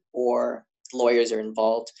ordered or lawyers are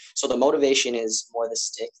involved. So the motivation is more the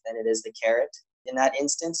stick than it is the carrot in that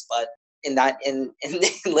instance. But in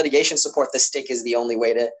litigation support, the stick is the only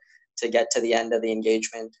way to get to the end of the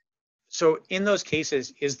engagement. So in those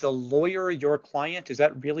cases, is the lawyer your client? Is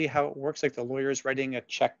that really how it works? Like the lawyer is writing a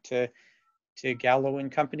check to Gallo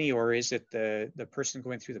and Company, or is it the person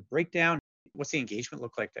going through the breakdown? What's the engagement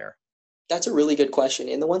look like there? That's a really good question.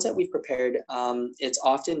 In the ones that we've prepared, it's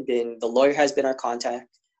often been the lawyer has been our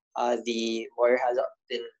contact. The lawyer has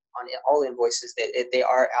been on all invoices. They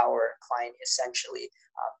are our client essentially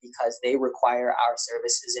because they require our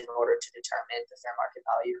services in order to determine the fair market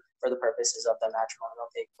value for the purposes of the matrimonial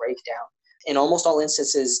take breakdown. In almost all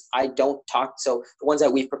instances, I don't talk. So the ones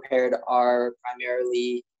that we've prepared are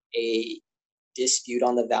primarily a dispute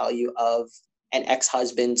on the value of an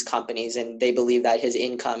ex-husband's companies, and they believe that his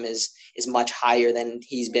income is much higher than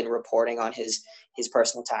he's been reporting on his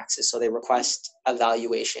personal taxes. So they request a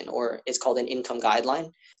valuation, or it's called an income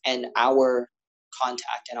guideline, and our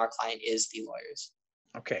contact and our client is the lawyers.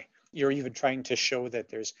 Okay. You're even trying to show that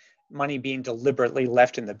there's money being deliberately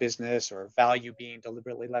left in the business or value being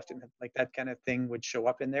deliberately left in like that kind of thing would show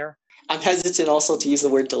up in there. I'm hesitant also to use the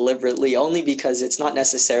word deliberately, only because it's not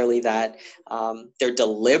necessarily that they're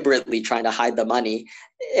deliberately trying to hide the money.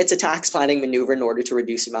 It's a tax planning maneuver in order to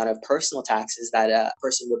reduce the amount of personal taxes that a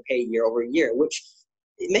person would pay year over year, which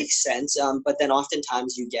it makes sense. But then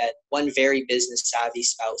oftentimes you get one very business savvy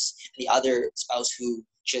spouse, and the other spouse who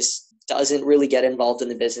just doesn't really get involved in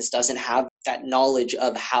the business, doesn't have that knowledge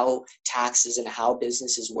of how taxes and how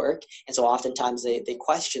businesses work. And so oftentimes they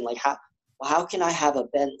question, like, how can I have a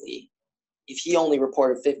Bentley if he only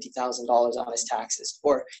reported $50,000 on his taxes?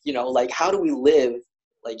 Or, like, how do we live,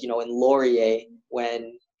 like, in Laurier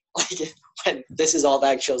when, like, when this is all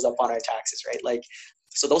that shows up on our taxes, right? Like,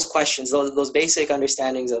 so those questions, those basic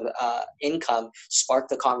understandings of income spark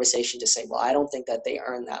the conversation to say, well, I don't think that they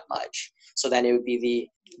earn that much. So then it would be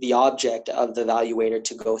the object of the evaluator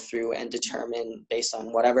to go through and determine, based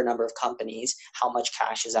on whatever number of companies, how much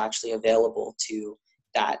cash is actually available to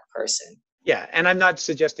that person. Yeah, and I'm not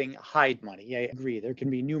suggesting hide money. I agree. There can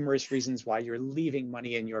be numerous reasons why you're leaving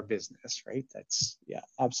money in your business, right? Yeah,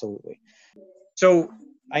 absolutely. So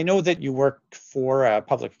I know that you work for a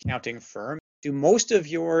public accounting firm. Do most of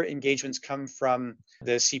your engagements come from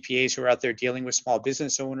the CPAs who are out there dealing with small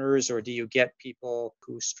business owners, or do you get people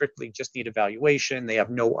who strictly just need a valuation? They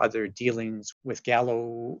have no other dealings with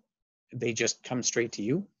Gallo. They just come straight to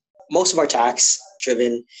you? Most of our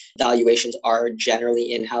tax-driven valuations are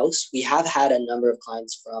generally in-house. We have had a number of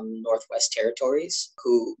clients from Northwest Territories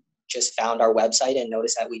who just found our website and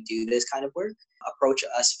noticed that we do this kind of work, approach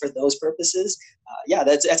us for those purposes.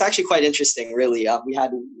 That's actually quite interesting, really. We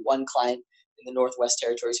had one client in the Northwest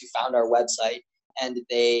Territories who found our website, and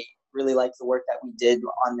they really liked the work that we did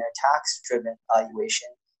on their tax-driven valuation,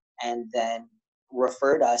 and then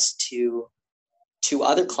referred us to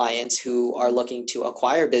other clients who are looking to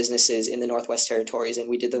acquire businesses in the Northwest Territories, and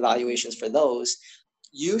we did the valuations for those.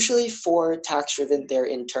 Usually for tax-driven, they're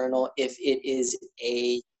internal. If it is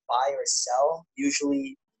a buy or sell,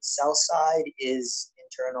 usually sell side is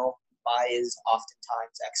internal, buy is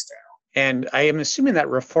oftentimes external. And I am assuming that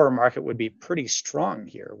referral market would be pretty strong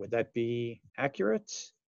here. Would that be accurate?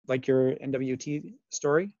 Like your NWT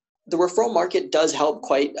story? The referral market does help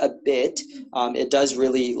quite a bit. It does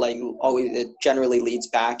really, like, always, it generally leads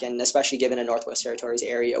back, and especially given a Northwest Territories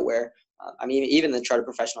area where, even the chartered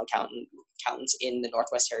professional accountants in the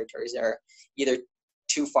Northwest Territories are either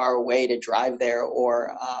too far away to drive there,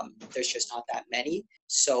 or there's just not that many.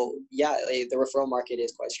 So yeah, the referral market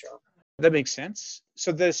is quite strong. That makes sense.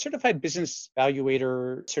 So the certified business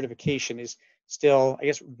valuator certification is still, I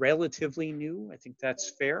guess, relatively new. I think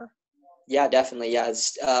that's fair. Yeah, definitely. Yeah,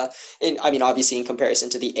 obviously, in comparison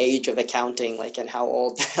to the age of accounting, like, and how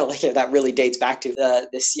old, like, that really dates back to the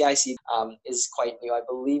CIC is quite new. I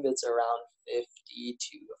believe it's around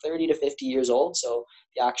 30 to 50 years old. So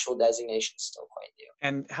the actual designation is still quite new.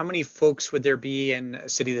 And how many folks would there be in a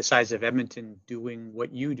city the size of Edmonton doing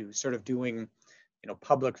what you do, sort of doing,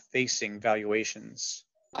 public-facing valuations?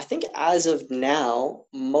 I think as of now,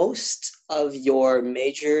 most of your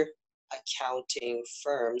major accounting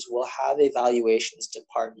firms will have a valuations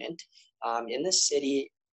department. In the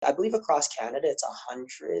city, I believe across Canada, it's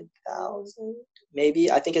 100,000,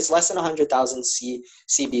 maybe. I think it's less than 100,000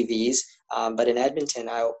 CBVs, but in Edmonton,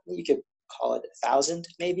 you could call it 1,000,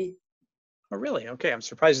 maybe. Oh, really? Okay, I'm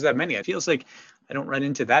surprised there's that many. It feels like I don't run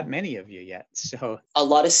into that many of you yet. So a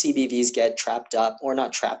lot of CBVs get trapped up, or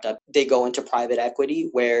not trapped up. They go into private equity,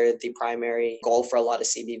 where the primary goal for a lot of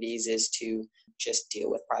CBVs is to just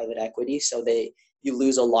deal with private equity. So you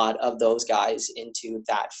lose a lot of those guys into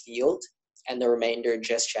that field. and the remainder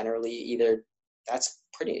just generally either that's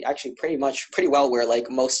pretty well where like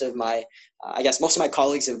most of my I guess most of my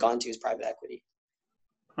colleagues have gone to is private equity.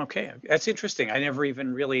 Okay, that's interesting. I never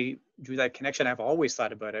even really drew that connection. I've always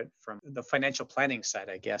thought about it from the financial planning side,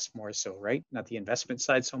 I guess, more so, right? Not the investment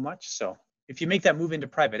side so much. So if you make that move into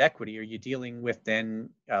private equity, are you dealing with then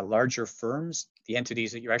larger firms? The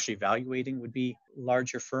entities that you're actually evaluating would be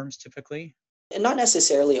larger firms typically? And not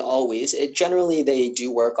necessarily always. It generally they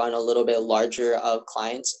do work on a little bit larger of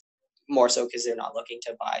clients, more so because they're not looking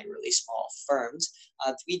to buy really small firms.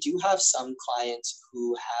 We do have some clients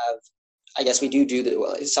who have, I guess we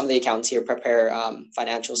do some of the accountants here prepare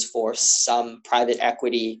financials for some private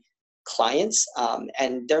equity clients,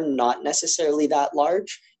 and they're not necessarily that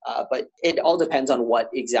large, but it all depends on what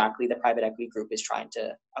exactly the private equity group is trying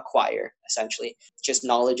to acquire, essentially. Just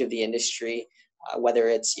knowledge of the industry, whether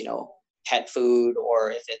it's, pet food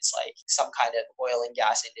or if it's like some kind of oil and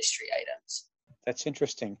gas industry items. That's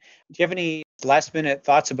interesting. Do you have any last minute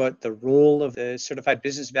thoughts about the role of the certified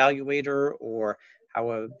business valuator or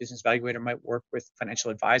how a business valuator might work with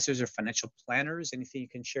financial advisors or financial planners? Anything you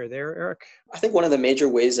can share there, Eric? I think one of the major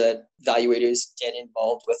ways that valuators get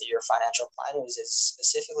involved with your financial planners is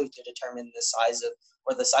specifically to determine the size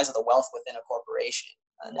of the wealth within a corporation.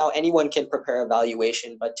 Now, anyone can prepare a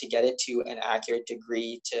valuation, but to get it to an accurate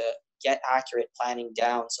degree, to get accurate planning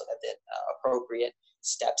down so that the appropriate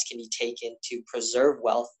steps can be taken to preserve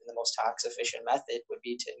wealth in the most tax efficient method would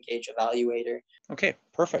be to engage a valuator. Okay,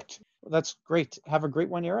 perfect. Well, that's great. Have a great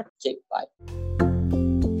one, Eric. Okay, bye.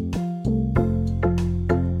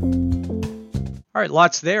 All right,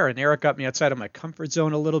 lots there. And Eric got me outside of my comfort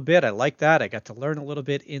zone a little bit. I like that. I got to learn a little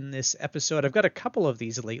bit in this episode. I've got a couple of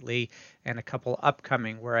these lately and a couple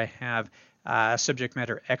upcoming where I have subject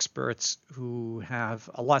matter experts who have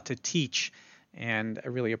a lot to teach. And I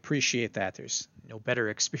really appreciate that. There's no better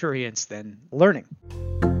experience than learning.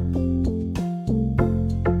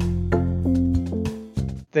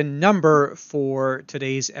 The number for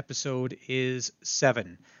today's episode is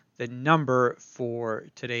 7. The number for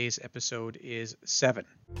today's episode is 7.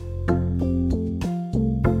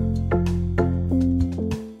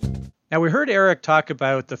 Now, we heard Eric talk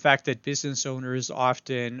about the fact that business owners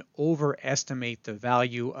often overestimate the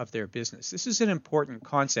value of their business. This is an important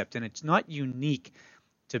concept, and it's not unique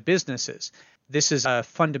to businesses. This is a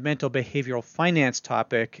fundamental behavioral finance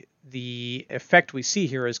topic. The effect we see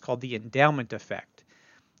here is called the endowment effect.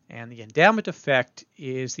 And the endowment effect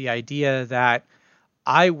is the idea that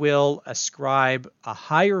I will ascribe a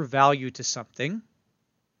higher value to something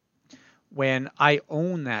when I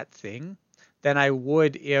own that thing than I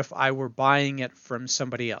would if I were buying it from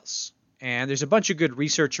somebody else. And there's a bunch of good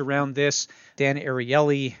research around this. Dan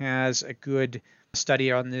Ariely has a good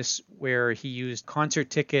study on this where he used concert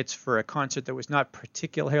tickets for a concert that was not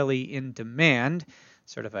particularly in demand,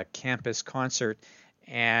 sort of a campus concert,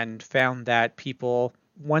 and found that people,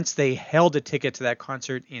 once they held a ticket to that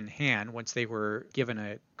concert in hand, once they were given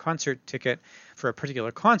a concert ticket for a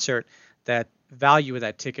particular concert, that value of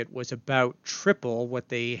that ticket was about triple what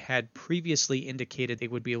they had previously indicated they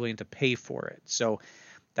would be willing to pay for it. So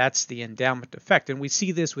that's the endowment effect. And we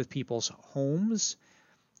see this with people's homes.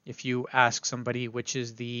 If you ask somebody which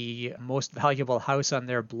is the most valuable house on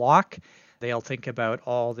their block, they'll think about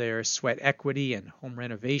all their sweat equity and home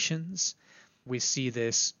renovations. We see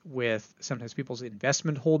this with sometimes people's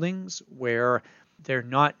investment holdings where they're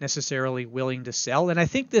not necessarily willing to sell. And I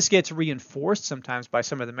think this gets reinforced sometimes by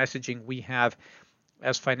some of the messaging we have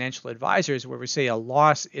as financial advisors where we say a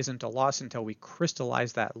loss isn't a loss until we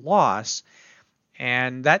crystallize that loss.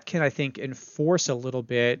 And that can, I think, enforce a little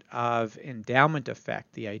bit of endowment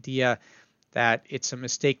effect, the idea that it's a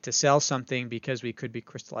mistake to sell something because we could be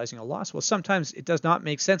crystallizing a loss. Well, sometimes it does not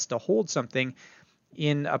make sense to hold something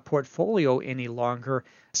in a portfolio any longer.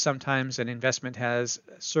 Sometimes an investment has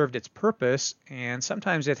served its purpose, and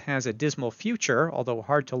sometimes it has a dismal future, although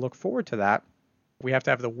hard to look forward to that. We have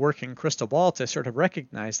to have the working crystal ball to sort of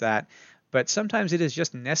recognize that. But sometimes it is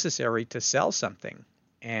just necessary to sell something,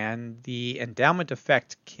 and the endowment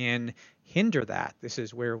effect can hinder that. This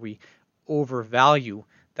is where we overvalue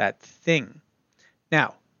that thing.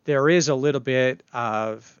 Now, there is a little bit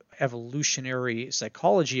of evolutionary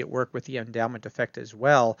psychology at work with the endowment effect as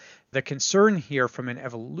well. The concern here from an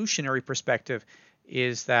evolutionary perspective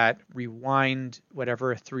is that rewind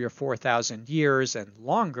whatever 3,000 or 4,000 years and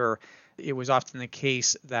longer, it was often the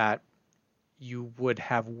case that you would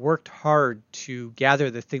have worked hard to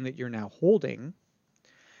gather the thing that you're now holding,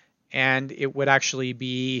 and it would actually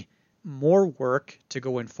be more work to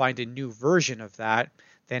go and find a new version of that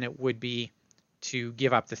than it would be to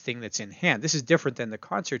give up the thing that's in hand. This is different than the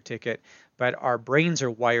concert ticket, but our brains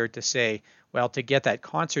are wired to say, well, to get that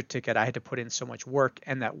concert ticket, I had to put in so much work,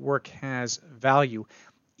 and that work has value.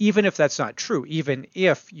 Even if that's not true, even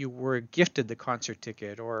if you were gifted the concert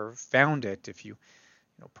ticket or found it, if you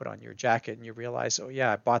put on your jacket and you realize, oh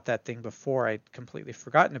yeah, I bought that thing before, I'd completely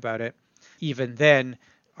forgotten about it. Even then,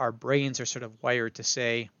 our brains are sort of wired to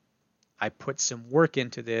say, I put some work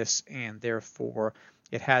into this, and therefore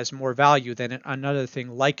it has more value than another thing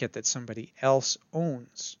like it that somebody else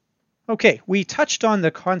owns. Okay, we touched on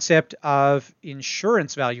the concept of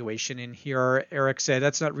insurance valuation in here. Eric said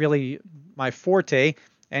that's not really my forte,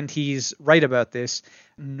 and he's right about this.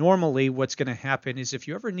 Normally, what's going to happen is if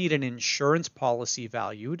you ever need an insurance policy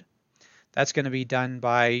valued, that's going to be done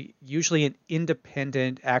by usually an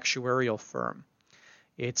independent actuarial firm.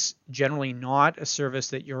 It's generally not a service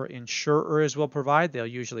that your insurers will provide. They'll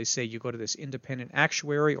usually say you go to this independent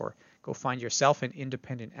actuary or go find yourself an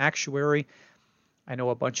independent actuary. I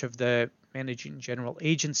know a bunch of the managing general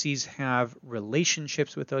agencies have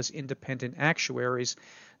relationships with those independent actuaries.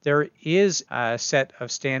 There is a set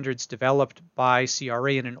of standards developed by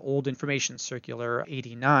CRA in an old information circular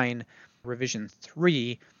 89, revision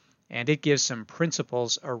 3, and it gives some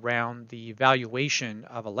principles around the valuation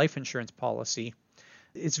of a life insurance policy.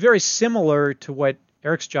 It's very similar to what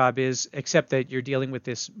Eric's job is, except that you're dealing with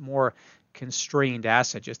this more constrained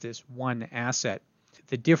asset, just this one asset.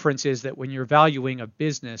 The difference is that when you're valuing a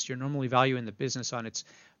business, you're normally valuing the business on its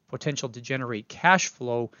potential to generate cash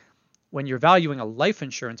flow. When you're valuing a life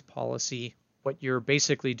insurance policy, what you're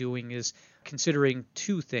basically doing is considering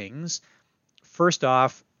two things. First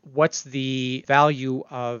off, what's the value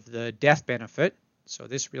of the death benefit? So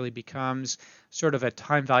this really becomes sort of a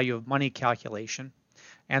time value of money calculation.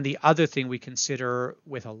 And the other thing we consider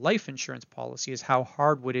with a life insurance policy is how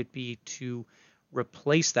hard would it be to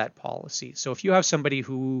replace that policy. So if you have somebody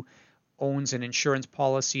who owns an insurance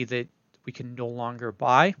policy that we can no longer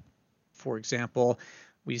buy, for example,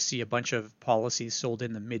 we see a bunch of policies sold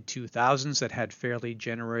in the mid-2000s that had fairly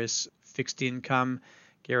generous fixed income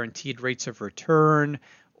guaranteed rates of return,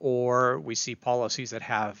 or we see policies that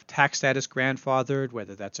have tax status grandfathered,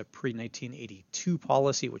 whether that's a pre-1982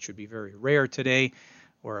 policy, which would be very rare today,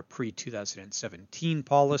 or a pre-2017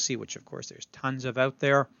 policy, which of course there's tons of out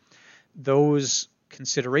there. Those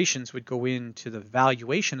considerations would go into the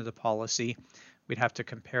valuation of the policy. We'd have to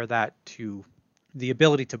compare that to the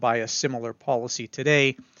ability to buy a similar policy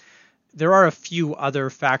today. There are a few other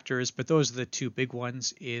factors, but those are the two big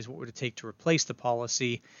ones, is what would it take to replace the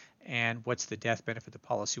policy and what's the death benefit the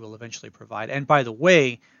policy will eventually provide. And by the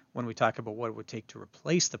way, when we talk about what it would take to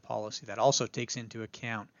replace the policy, that also takes into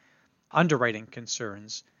account underwriting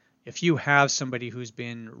concerns. If you have somebody who's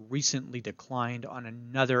been recently declined on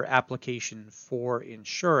another application for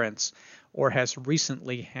insurance or has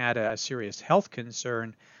recently had a serious health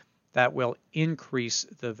concern, that will increase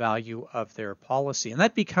the value of their policy. And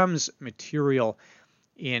that becomes material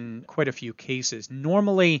in quite a few cases.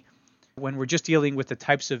 Normally, when we're just dealing with the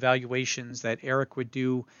types of valuations that Eric would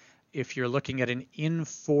do, if you're looking at an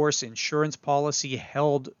in-force insurance policy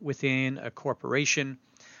held within a corporation,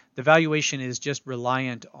 the valuation is just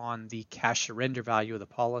reliant on the cash surrender value of the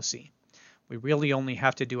policy. We really only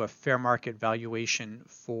have to do a fair market valuation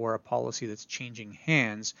for a policy that's changing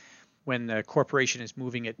hands when the corporation is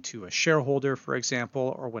moving it to a shareholder, for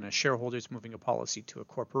example, or when a shareholder is moving a policy to a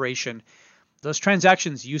corporation. Those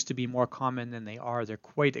transactions used to be more common than they are. They're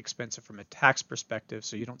quite expensive from a tax perspective,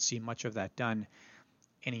 so you don't see much of that done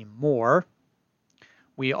anymore.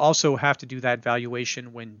 We also have to do that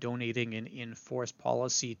valuation when donating an in-force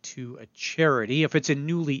policy to a charity. If it's a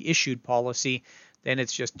newly issued policy, then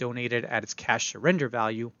it's just donated at its cash surrender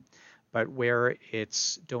value. But where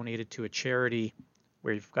it's donated to a charity,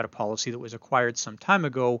 where you've got a policy that was acquired some time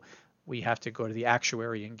ago, we have to go to the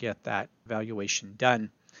actuary and get that valuation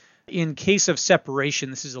done. In case of separation,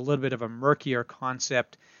 this is a little bit of a murkier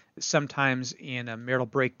concept. Sometimes in a marital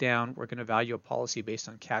breakdown, we're going to value a policy based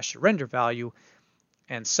on cash surrender value.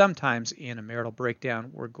 And sometimes in a marital breakdown,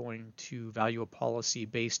 we're going to value a policy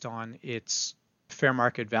based on its fair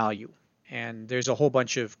market value. And there's a whole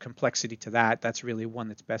bunch of complexity to that. That's really one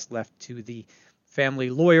that's best left to the family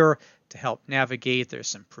lawyer to help navigate. There's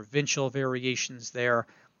some provincial variations there.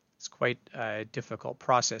 It's quite a difficult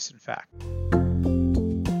process, in fact.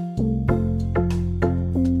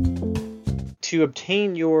 To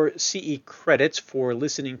obtain your CE credits for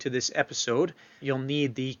listening to this episode, you'll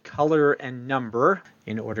need the color and number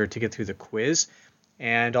in order to get through the quiz.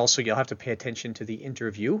 And also you'll have to pay attention to the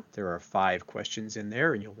interview. There are 5 questions in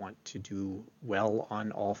there, and you'll want to do well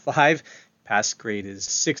on all 5. Pass grade is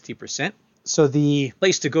 60%. So the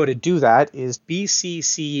place to go to do that is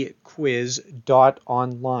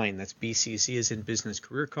bccquiz.online. That's BCC as in Business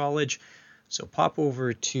Career College. So pop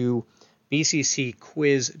over to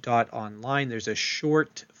bccquiz.online. There's a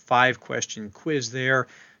short 5-question quiz there.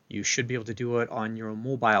 You should be able to do it on your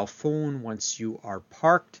mobile phone once you are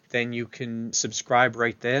parked. Then you can subscribe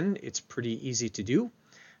right then. It's pretty easy to do.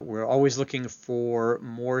 We're always looking for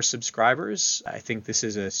more subscribers. I think this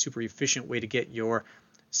is a super efficient way to get your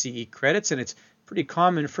CE credits, and it's pretty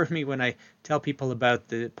common for me when I tell people about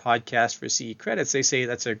the podcast for CE credits. They say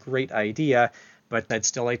that's a great idea, but I'd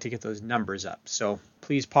still like to get those numbers up. So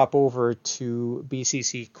please pop over to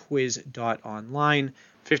bccquiz.online.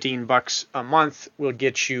 $15 a month will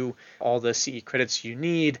get you all the CE credits you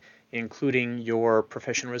need, including your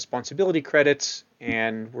professional responsibility credits.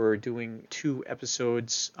 And we're doing 2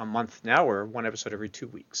 episodes a month now, or 1 episode every 2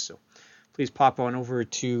 weeks. So please pop on over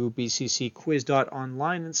to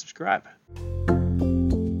bccquiz.online and subscribe.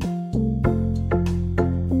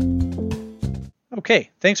 Okay,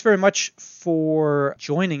 thanks very much for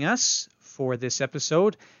joining us for this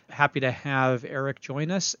episode. Happy to have Eric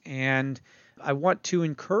join us, and I want to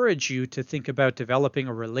encourage you to think about developing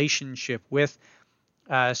a relationship with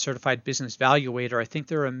a certified business valuator. I think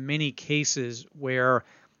there are many cases where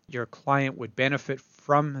your client would benefit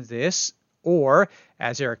from this. Or,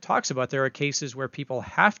 as Eric talks about, there are cases where people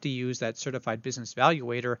have to use that certified business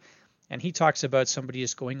valuator, and he talks about somebody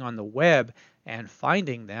just going on the web and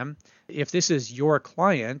finding them. If this is your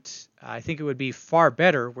client, I think it would be far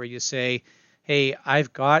better where you say, hey,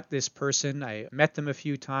 I've got this person, I met them a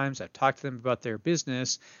few times, I've talked to them about their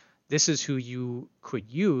business, this is who you could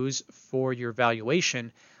use for your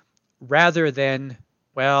valuation, rather than,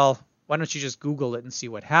 well, why don't you just Google it and see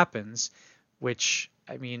what happens, which,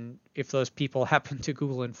 I mean, if those people happen to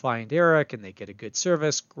Google and find Eric and they get a good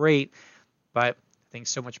service, great. But I think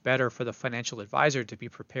it's so much better for the financial advisor to be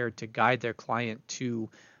prepared to guide their client to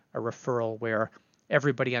a referral where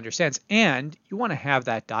everybody understands. And you want to have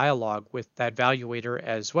that dialogue with that valuator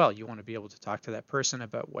as well. You want to be able to talk to that person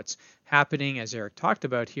about what's happening. As Eric talked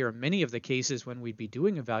about here, many of the cases when we'd be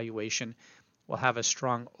doing a valuation will have a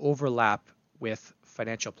strong overlap with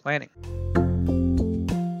financial planning.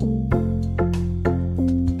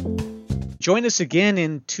 Join us again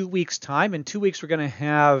in 2 weeks' time. In 2 weeks, we're going to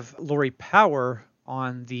have Lori Power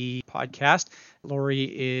on the podcast. Lori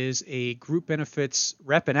is a group benefits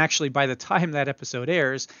rep, and actually by the time that episode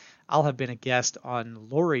airs, I'll have been a guest on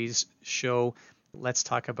Lori's show, Let's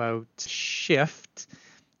Talk About Shift,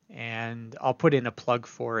 and I'll put in a plug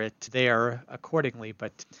for it there accordingly,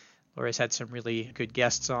 but Lori's had some really good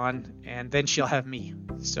guests on, and then she'll have me.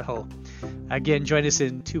 So again, join us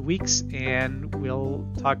in 2 weeks, and we'll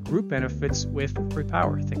talk group benefits with Lori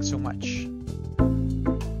Power. Thanks so much.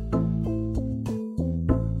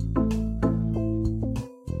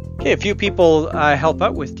 Okay, a few people help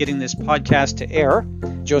out with getting this podcast to air.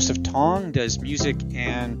 Joseph Tong does music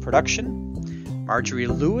and production. Marjorie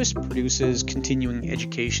Lewis produces continuing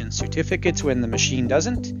education certificates when the machine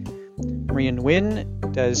doesn't. Maria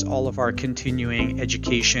Nguyen does all of our continuing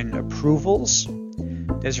education approvals.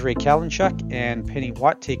 Desiree Kalinchuk and Penny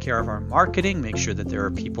Watt take care of our marketing, make sure that there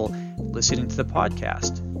are people listening to the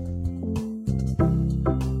podcast.